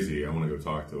he's crazy, I want to go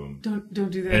talk to him. Don't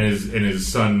do that. And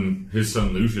his son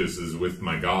Lucius is with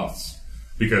my Goths.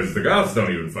 Because the Goths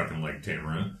don't even fucking like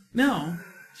Tamara. No.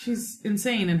 She's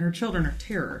insane and her children are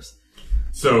terrors.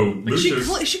 So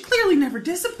Like she clearly never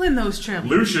disciplined those children.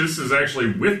 Lucius is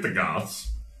actually with the Goths.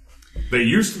 They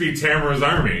used to be Tamara's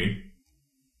army.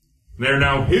 They're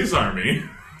now his army.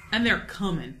 And they're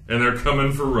coming. And they're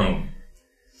coming for Rome.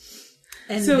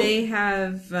 And So- they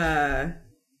have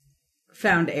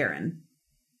found Aaron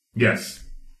Yes.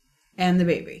 and the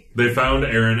baby. They found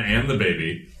Aaron and the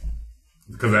baby.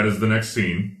 Because that is the next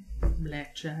scene.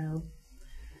 Black child.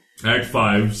 Act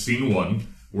 5, Scene 1.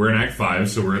 We're in Act 5,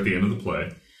 so we're at the end of the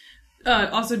play.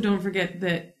 Also, don't forget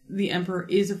that the Emperor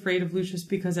is afraid of Lucius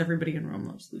because everybody in Rome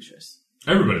loves Lucius.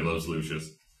 Everybody loves Lucius.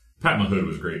 Pat Mahood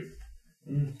was great.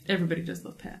 Everybody does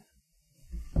love Pat.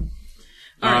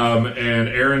 And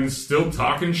Aaron's still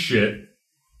talking shit.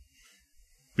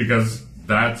 Because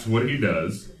that's what he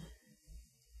does.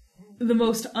 The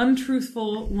most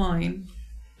untruthful line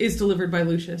is delivered by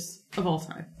Lucius of all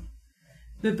time.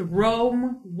 That the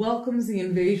Rome welcomes the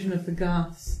invasion of the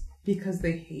Goths because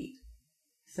they hate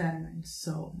Saturnine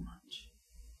so much.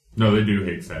 No, they do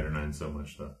hate Saturnine so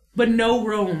much, though. But no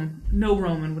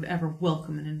Roman would ever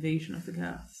welcome an invasion of the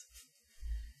Goths.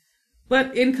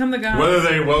 But in come the Goths. Whether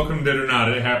they welcomed it or not,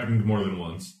 it happened more than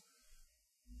once.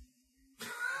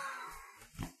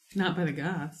 Not by the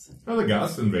Goths. Oh, the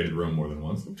Goths invaded Rome more than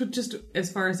once. Just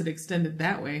as far as it extended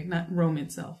that way, not Rome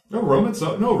itself. Rome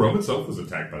itself was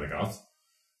attacked by the Goths.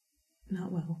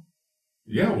 Not well.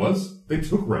 Yeah, it was. They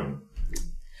took Rome.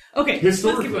 Okay, let's keep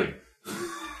Historically. going.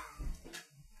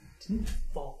 didn't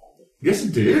fall. Yes,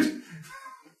 it did.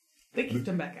 They kicked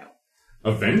him back out.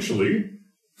 Eventually.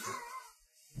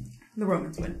 The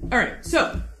Romans win. All right,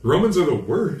 so. The Romans are the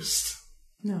worst.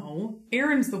 No,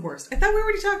 Aaron's the worst. I thought we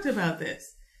already talked about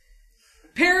this.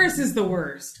 Paris is the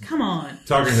worst. Come on.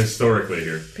 Talking historically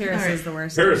here. Paris Alright. is the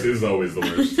worst. Paris is always the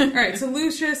worst. All right, so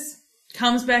Lucius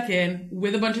comes back in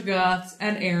with a bunch of Goths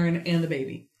and Aaron and the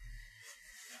baby.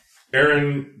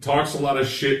 Aaron talks a lot of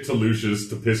shit to Lucius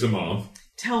to piss him off.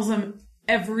 Tells him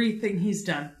everything he's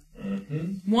done.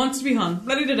 Wants to be hung.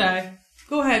 Ready to die.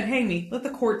 Go ahead, hang me. Let the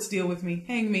courts deal with me.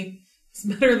 Hang me. It's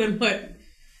better than what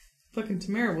fucking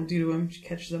Tamara will do to him if she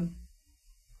catches him.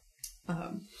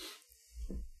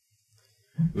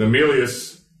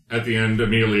 Emilius, at the end,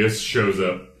 Emilius shows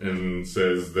up and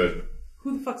says that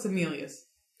Who the fuck's Emilius?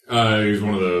 he's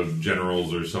one of the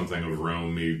generals or something of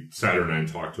Rome. Saturnine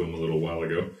talked to him a little while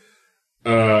ago.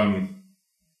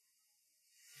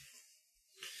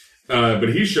 But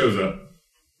he shows up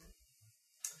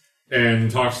and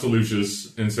talks to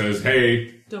Lucius and says,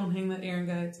 hey... Don't hang that Aaron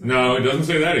guy. No, it doesn't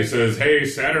say that. He says, hey,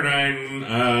 Saturnine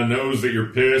knows that you're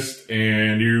pissed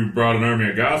and you brought an army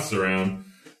of Goths around,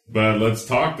 but let's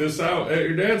talk this out at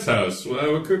your dad's house. We'll have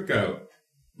a cookout.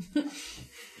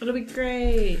 It'll be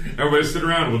great. Everybody sit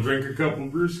around. We'll drink a couple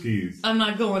brewskis. I'm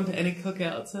not going to any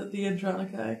cookouts at the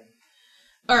Andronici.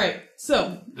 All right,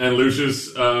 so... And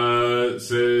Lucius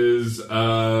says,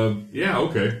 yeah,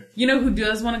 okay. You know who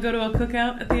does want to go to a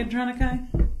cookout at the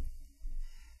Andronici?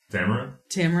 Tamara?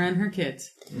 Tamara and her kids.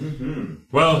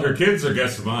 Well, her kids are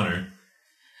guests of honor.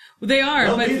 They are,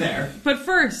 They'll but be there. But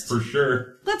first, For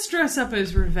sure. let's dress up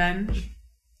as revenge,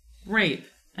 rape,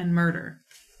 and murder.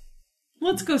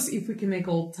 Let's go see if we can make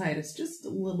old Titus just a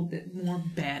little bit more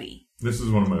batty. This is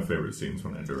one of my favorite scenes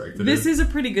when I directed This it. is a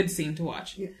pretty good scene to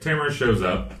watch. Tamara shows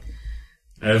up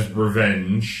as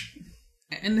revenge.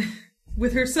 And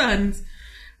with her sons,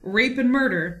 rape and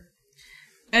murder.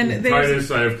 And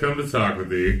Titus, I have come to talk with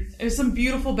thee. there's some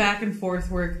beautiful back and forth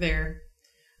work there.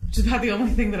 Which is about the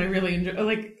only thing that I really enjoy.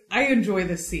 Like, I enjoy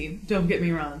this scene, don't get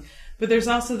me wrong. But there's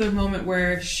also the moment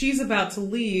where she's about to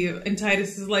leave, and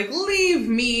Titus is like, leave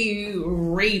me,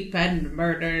 rape and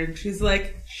murder. And she's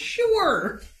like,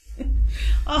 sure.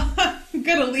 I'm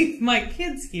gonna leave my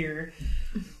kids here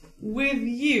with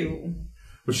you.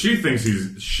 But she thinks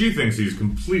he's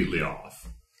completely off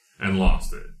and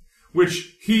lost it.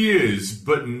 Which he is,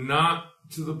 but not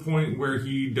to the point where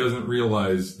he doesn't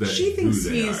realize that She thinks who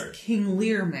they he's are. King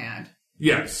Lear mad.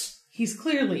 Yes. He's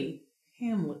clearly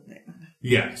Hamlet mad.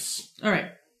 Yes.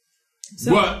 Alright.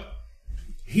 So, But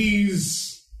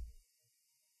he's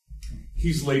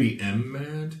Lady M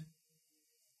mad?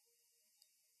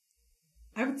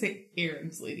 I would say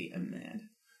Aaron's Lady M mad.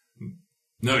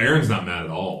 No, Aaron's not mad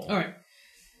at all. Alright.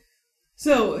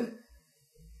 So,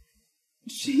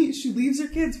 she leaves her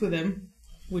kids with him,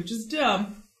 which is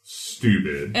dumb.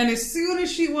 Stupid. And as soon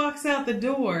as she walks out the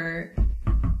door,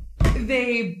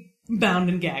 they bound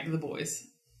and gag the boys.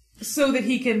 So that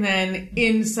he can then,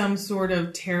 in some sort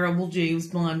of terrible James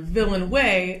Bond villain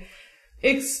way,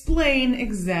 explain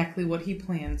exactly what he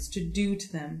plans to do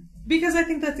to them. Because I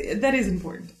think that is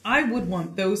important. I would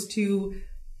want those two...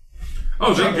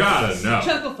 Oh, they gotta know.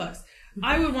 Chucklefucks.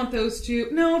 I would want those two...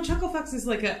 No, Chucklefucks is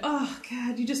like a, oh,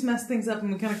 God, you just messed things up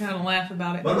and we kind of laugh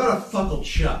about it. What about a Fuckle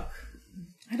Chuck?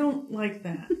 I don't like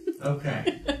that.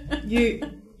 Okay.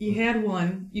 You had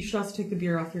one. You should also take the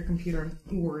beer off your computer.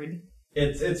 I'm worried.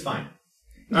 It's fine.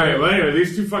 Alright, well anyway,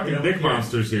 these two fucking Yeah. dick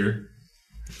monsters here.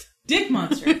 Dick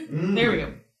monster. There we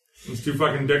go. These two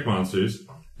fucking dick monsters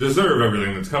deserve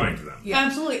everything that's coming to them. Yeah.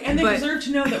 Absolutely. And they But- deserve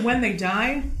to know that when they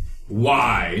die,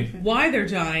 Why? why they're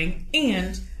dying,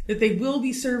 and that they will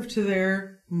be served to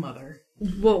their mother.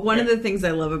 Well, one of the things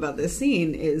I love about this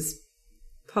scene is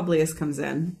Publius comes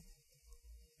in.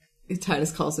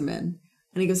 Titus calls him in.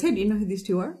 And he goes, hey, do you know who these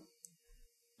two are?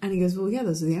 And he goes, well, yeah,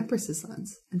 those are the Empress's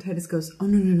sons. And Titus goes, oh,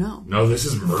 no. No, this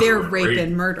is murder. They're rape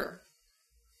and murder.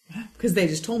 Because they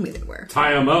just told me they were.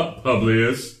 Tie them up,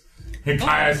 Publius. Hey,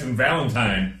 Caius and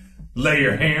Valentine, lay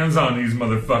your hands on these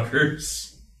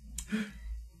motherfuckers.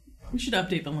 We should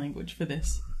update the language for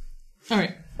this. All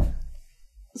right.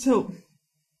 So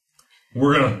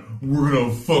We're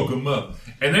gonna fuck them up.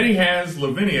 And then he has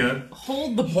Lavinia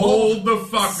hold the bowl. hold the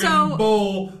fucking So-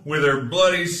 bowl with her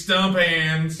bloody stump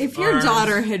hands. If your arms.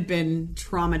 daughter had been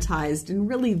traumatized in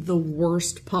really the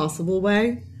worst possible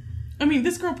way, I mean,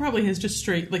 this girl probably has just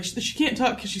straight, like, she can't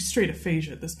talk because she's straight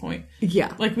aphasia at this point.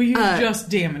 yeah. Like, we just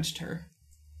damaged her.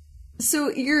 So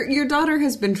your daughter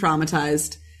has been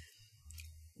traumatized,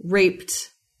 raped,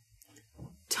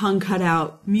 tongue cut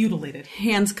out, Mutilated.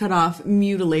 hands cut off,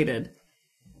 mutilated.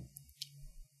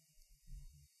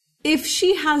 if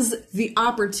she has the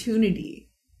opportunity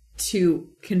to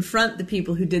confront the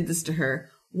people who did this to her,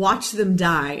 watch them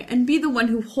die, and be the one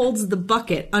who holds the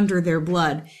bucket under their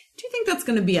blood, do you think that's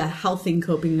going to be a healthy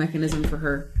coping mechanism for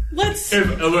her?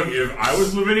 If I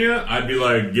was Lavinia, I'd be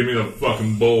like, give me the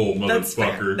fucking bowl,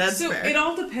 motherfucker. That's fair. It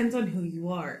all depends on who you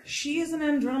are. She is an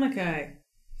Andronicai.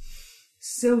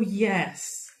 So,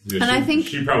 yes. Yeah, And I think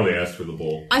she probably asked for the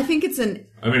bowl. I think it's an...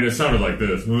 I mean, it sounded like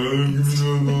this.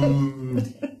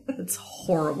 It's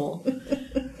horrible.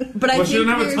 But I Well, think she doesn't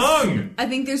have a there's- tongue. I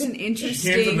think there's an She can't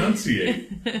interesting... enunciate.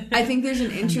 I think there's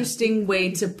an interesting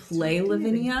way to play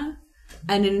Lavinia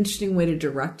and an interesting way to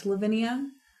direct Lavinia.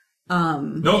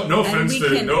 No offense we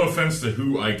can- no offense to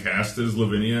who I cast as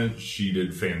Lavinia. She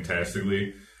did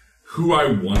fantastically. Who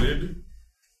I wanted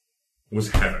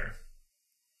was Heather.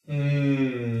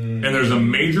 And there's a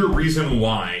major reason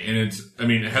why, and it's, I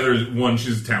mean, Heather's one,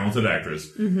 she's a talented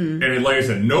actress. And like I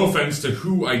said, no offense to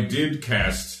who I did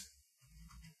cast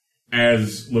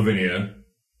as Lavinia,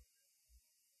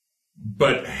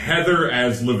 but Heather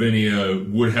as Lavinia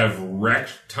would have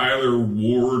wrecked Tyler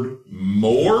Ward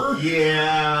more.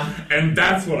 Yeah. And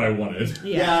that's what I wanted.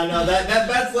 Yeah, no,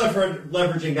 that's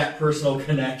leveraging that personal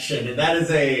connection, and that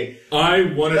is a... I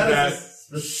wanted that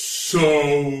is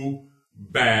so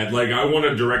bad. Like, I want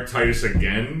to direct Titus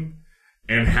again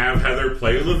and have Heather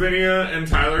play Lavinia and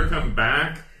Tyler come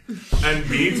back and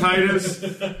be Titus.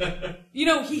 You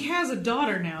know, he has a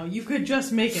daughter now. You could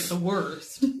just make it the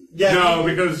worst. Yeah, No,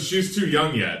 because she's too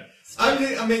young yet.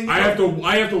 I mean, I have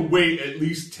to wait at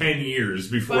least 10 years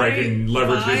before I can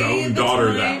leverage his By own the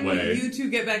daughter that time way. You two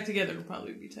get back together, it'll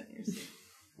probably be 10 years.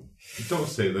 Don't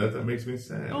say that. That makes me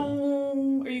sad.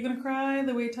 Oh, are you gonna cry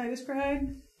the way Titus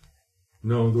cried?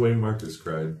 No, the way Marcus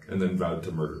cried and then vowed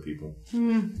to murder people.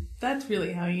 That's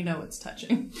really how you know it's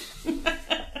touching.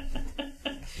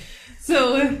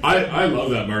 So, I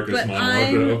love that Marcus But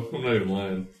monologue, though. I'm not even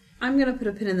lying. I'm going to put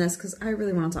a pin in this because I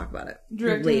really want to talk about it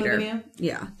Directing later. Lavinia?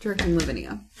 Yeah, directing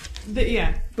Lavinia.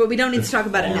 yeah. But we don't need to talk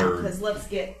about it now hard. because let's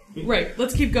get... Right,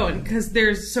 let's keep going, because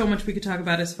there's so much we could talk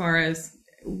about as far as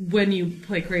when you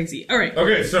play crazy. Alright,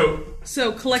 Okay, so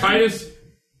so collecting... Titus,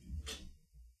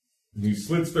 he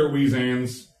slits their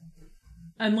Weezans.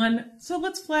 And so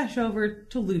let's flash over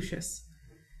to Lucius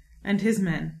and his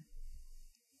men.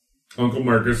 Uncle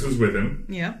Marcus is with him.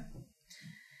 Yeah.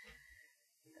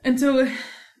 And so, And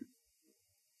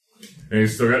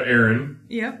he's still got Aaron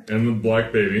yep. and the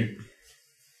black baby.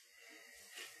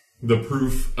 The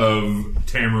proof of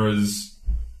Tamara's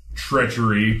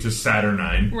treachery to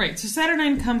Saturnine. Right, so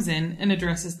Saturnine comes in and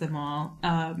addresses them all,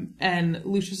 and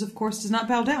Lucius, of course, does not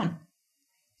bow down.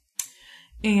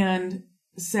 And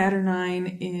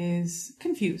Saturnine is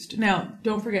confused. Now,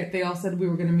 don't forget, they all said we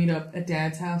were going to meet up at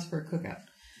Dad's house for a cookout.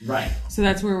 right. So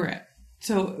that's where we're at.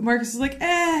 So Marcus is like,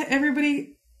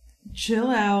 everybody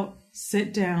chill out,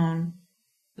 sit down,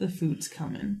 the food's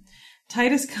coming.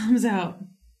 Titus comes out,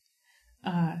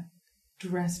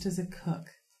 dressed as a cook.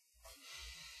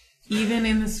 Even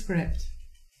in the script,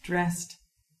 dressed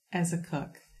as a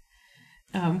cook.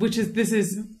 This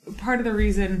is part of the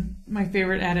reason my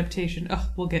favorite adaptation. Oh,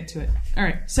 we'll get to it. All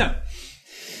right, so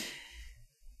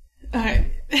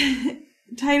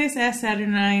Titus asked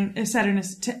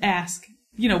Saturnus to ask,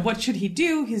 what should he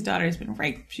do? His daughter has been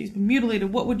raped. She's been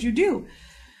mutilated. What would you do?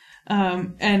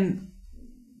 And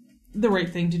the right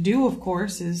thing to do, of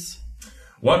course, is...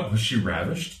 What, was she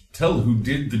ravished? Tell who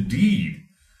did the deed.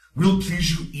 Will it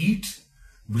please you eat?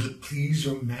 Will it please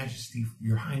your majesty,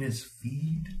 your highness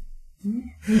feed?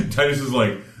 Titus is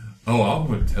like, I'm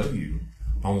going to tell you.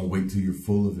 I'm going to wait till you're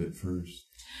full of it first.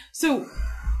 So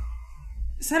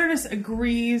Saturnus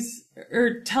agrees,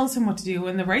 or tells him what to do,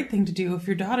 and the right thing to do if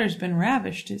your daughter's been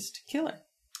ravished is to kill her.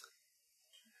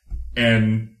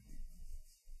 And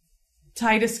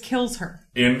Titus kills her.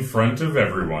 in front of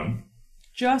everyone,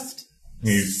 Just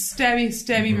He's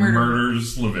stabby murder.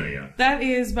 murders Lavinia. That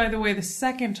is, by the way, the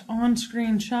second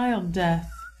on-screen child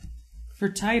death for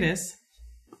Titus.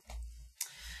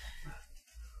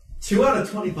 2 out of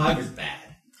 25 is bad.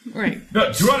 Right.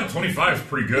 No, 2 out of 25 is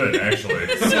pretty good, actually.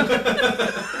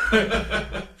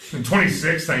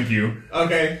 26, thank you.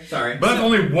 Okay, sorry. But that's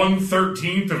only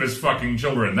 1/13 of his fucking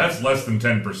children. That's less than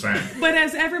 10%. But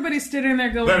as everybody's sitting there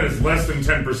going... That is less than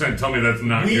 10%. Tell me that's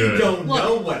not We good. don't Look,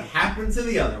 know what happened to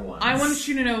the other ones. I want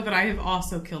you to know that I have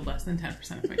also killed less than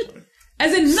 10% of my children.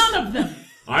 As in none of them.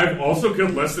 I've also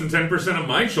killed less than 10% of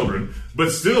my children,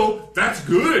 but still, that's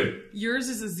good. Yours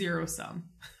is a zero sum.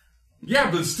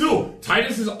 Yeah, but still,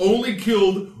 Titus has only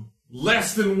killed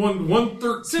less than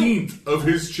 1/13 of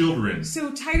his children.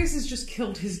 So Titus has just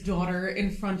killed his daughter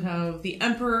in front of the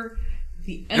emperor,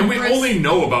 the And we Empress, only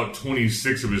know about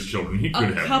 26 of his children. He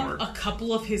could have more. a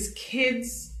couple of his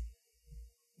kids.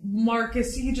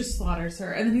 Marcus, he just slaughters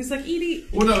her, and then he's like, "Edie."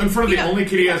 Well, no, in front of Eat the up. only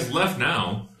kid he has left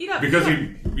now, Eat up, because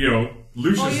eat up.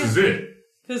 Lucius is it.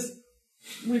 Because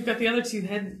we've got the other two.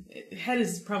 Head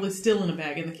is probably still in a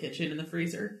bag in the kitchen in the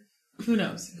freezer. Who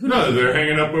knows? No, they're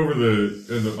hanging up over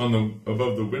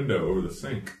above the window over the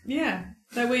sink. Yeah,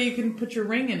 that way you can put your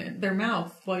ring in their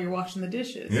mouth while you're washing the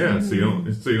dishes. Yeah, so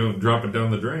you don't drop it down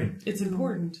the drain. It's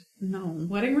important. No.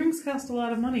 Wedding rings cost a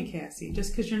lot of money, Cassie,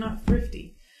 just because you're not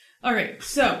thrifty. All right,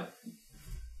 so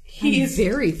He is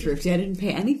very thrifty. I didn't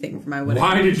pay anything for my wedding.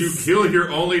 Why rings. did you kill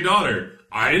your only daughter?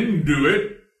 I didn't do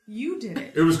it. You did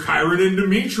it. It was Chiron and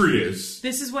Demetrius.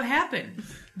 This is what happened.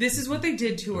 This is what they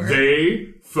did to her.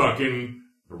 They fucking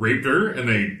raped her and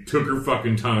they took her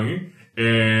fucking tongue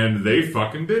and they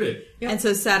fucking did it. And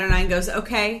so Saturnine goes,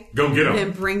 okay, Go get them.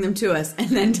 then bring them to us. And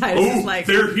then Titus is Oh, like,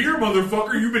 they're here,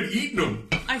 motherfucker. You've been eating them.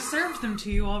 I served them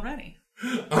to you already.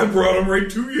 I brought them right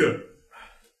to you.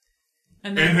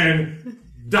 And And then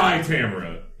die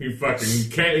Tamara. He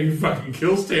fucking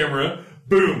kills Tamara.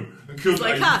 Boom. Kills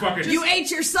like, you ate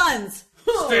your sons.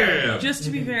 stab. just to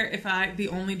be fair, if the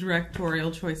only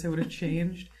directorial choice I would have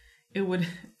changed, it would,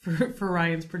 for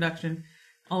Ryan's production,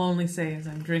 I'll only say as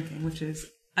I'm drinking, which is,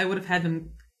 I would have had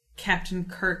them Captain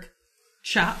Kirk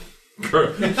chop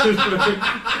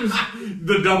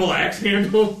The double axe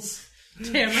handles.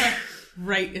 Tamara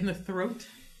right in the throat,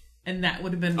 and that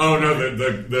would have been... Oh no,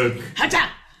 the Hacha!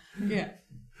 Yeah.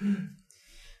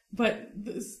 But,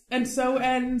 and so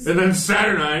ends... and then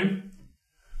Saturnine.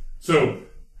 So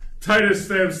Titus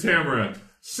stabs Tamara.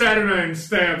 Saturnine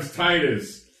stabs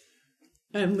Titus.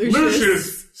 And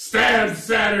Lucius stabs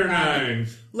Saturnine.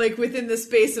 like within the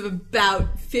space of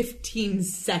about 15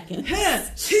 seconds.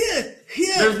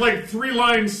 There's like 3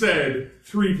 lines said,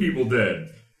 3 people dead.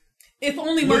 If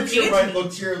only Mark Look to your Antony... right,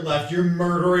 look to your left. You're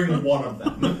murdering one of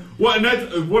them. Well, and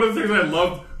that's one of the things I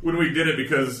loved when we did it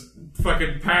because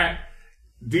fucking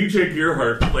DJ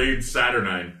Gearhart played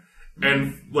Saturnine,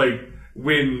 and like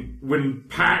when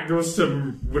Lucius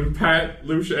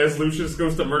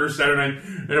goes to murder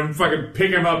Saturnine, and I'm fucking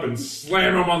pick him up and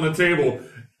slam him on the table,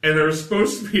 and there was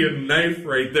supposed to be a knife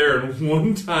right there, and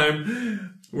one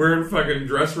time we're in fucking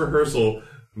dress rehearsal,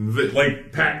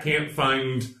 like Pat can't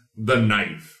find the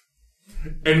knife.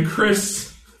 And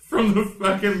Chris, from the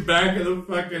fucking back of the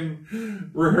fucking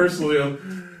rehearsal, yelled,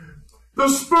 "The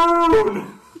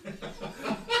spoon!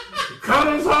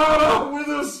 Cut his heart off with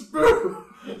a spoon!"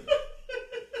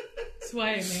 That's why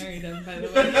I married him, by the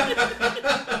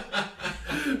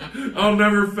way. I'll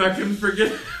never fucking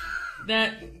forget.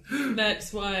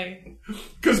 That's why.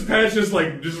 Because Pat's just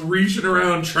reaching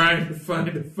around trying to find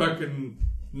a fucking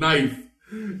knife.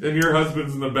 And your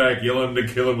husband's in the back yelling to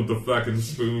kill him with the fucking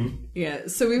spoon. Yeah,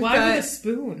 so we've Why got... with a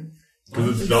spoon?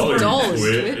 Because it's dull. dull, You it's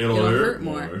quit, twit, it'll hurt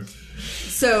more.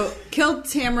 So, kill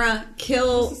Tamara,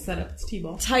 kill This is set up. It's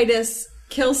T-ball. Titus,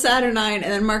 kill Saturnine,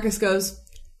 and then Marcus goes,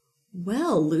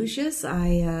 well, Lucius,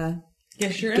 I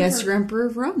Guess you're guess emperor. you're Emperor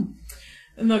of Rome.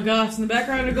 And the goths in the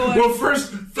background are going... Well,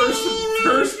 first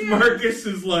Marcus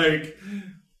is like,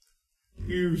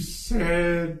 "You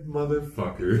sad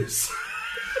motherfuckers."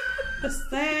 The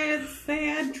sad,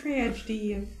 sad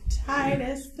tragedy of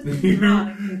Titus the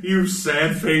Demonic. you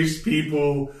sad-faced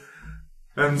people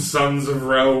and sons of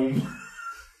Rome.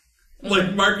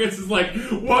 Like, Marcus is like,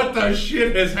 what the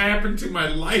shit has happened to my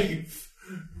life?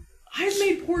 I've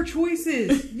made poor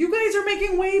choices. You guys are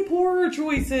making way poorer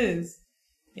choices.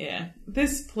 Yeah,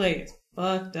 this play is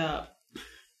fucked up.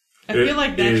 I feel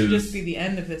like that should just be the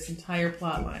end of this entire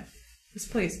plot line. This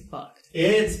play is fucked.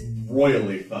 It's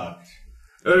royally fucked.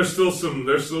 There's still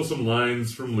some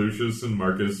lines from Lucius and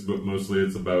Marcus, but mostly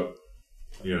it's about,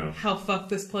 How fucked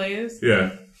this play is?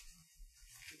 yeah.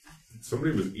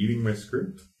 Somebody was eating my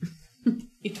script.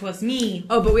 It was me.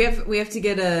 Oh, but we have to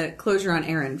get a closure on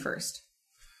Aaron first.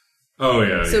 Oh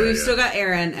yeah. So we've still got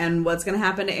Aaron, and what's going to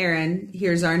happen to Aaron?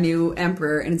 Here's our new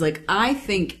emperor, and it's like, I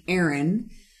think Aaron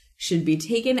should be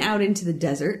taken out into the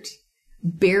desert,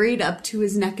 buried up to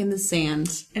his neck in the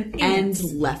sand, and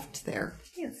left there.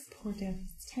 Yes, pour down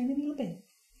this tiny little bit.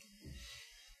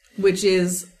 Which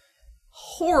is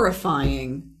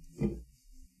horrifying,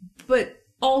 but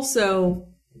also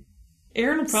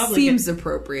Aaron will probably seems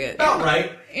appropriate. About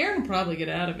right. Aaron will probably get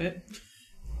out of it.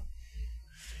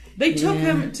 They took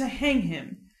him to hang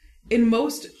him. In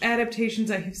most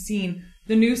adaptations I have seen,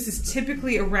 the noose is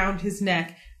typically around his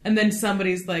neck, and then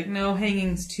somebody's like, no,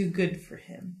 hanging's too good for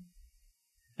him.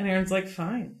 And Aaron's like,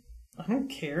 fine. I don't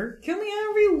care. Kill me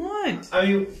however you want. I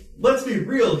mean, let's be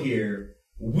real here.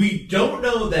 We don't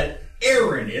know that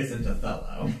Aaron isn't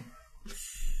Othello.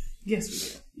 Yes,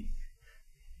 we do.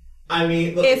 I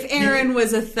mean, look, If Aaron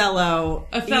was Othello,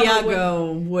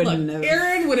 Iago wouldn't have.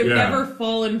 Aaron would have Yeah. never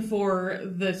fallen for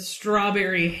the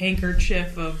strawberry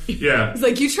handkerchief of. Yeah. It's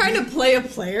like, you trying to play a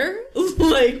player?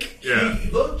 Like, Yeah.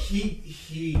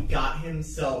 He got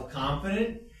himself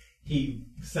confident. He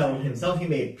settled himself. He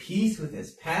made peace with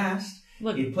his past.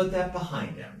 Look. He put that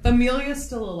behind him. Amelia's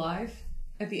still alive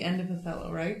at the end of Othello,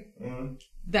 right?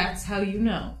 That's how you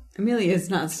know. Amelia is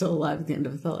not still alive at the end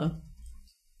of Othello.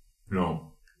 No.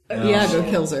 Iago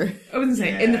kills her. I was gonna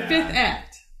say, in the Yeah. 5th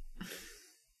act.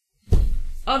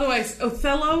 Otherwise,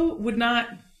 Amelia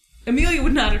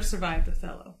would not have survived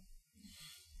Othello.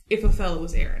 If Othello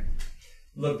was Aaron.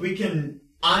 Look,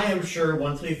 I am sure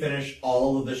once we finish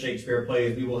all of the Shakespeare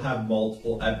plays, we will have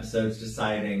multiple episodes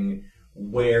deciding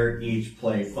where each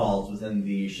play falls within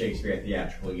the Shakespeare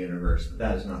theatrical universe, but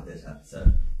that is not this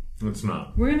episode. It's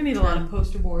not. We're gonna need a lot of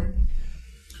poster board.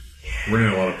 We're going to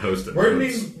need a lot of post-it We're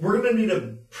notes. gonna need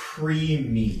a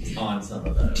pre-meet on some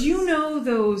of those. Do you know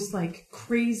those, like,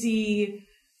 crazy,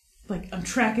 like, I'm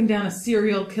tracking down a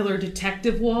serial killer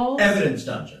detective walls? Evidence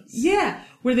dungeons? Yeah,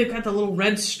 where they've got the little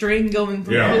red string going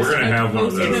from Yeah, we're post gonna to have one of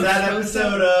post those. to It's that post.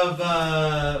 episode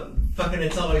of fucking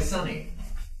It's Always Sunny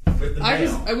with the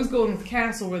veil. I was going with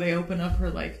Castle, where they open up her,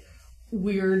 like,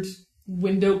 weird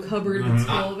window cupboard that's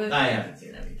full of it. I haven't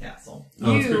seen any Castle.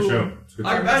 Oh, it's a good show. It's a good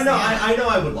show. I know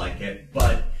I would like it,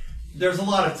 but there's a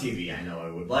lot of TV I know I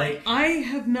would like. I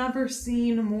have never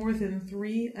seen more than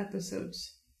 3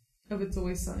 episodes of It's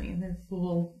Always Sunny in their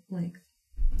full length.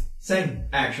 Same,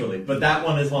 actually, but that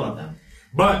one is one of them.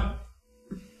 But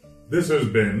this has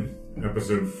been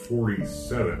episode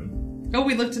 47 Oh,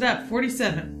 we looked it up.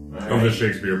 47. of the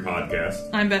Shakespeare podcast.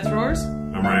 I'm Beth Roars.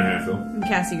 I'm Ryan Hatfield. I'm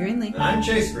Cassie Greenlee. I'm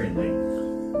Chase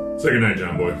Greenlee. Say goodnight,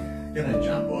 John Boy. Good night,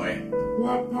 John Boy.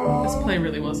 This play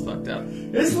really was fucked up.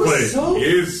 This Play was so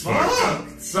is fucked up.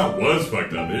 fucked. Some was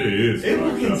fucked up. It is It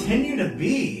will fucked up. continue to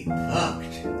be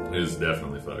fucked. It is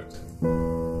definitely fucked.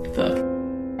 Fuck.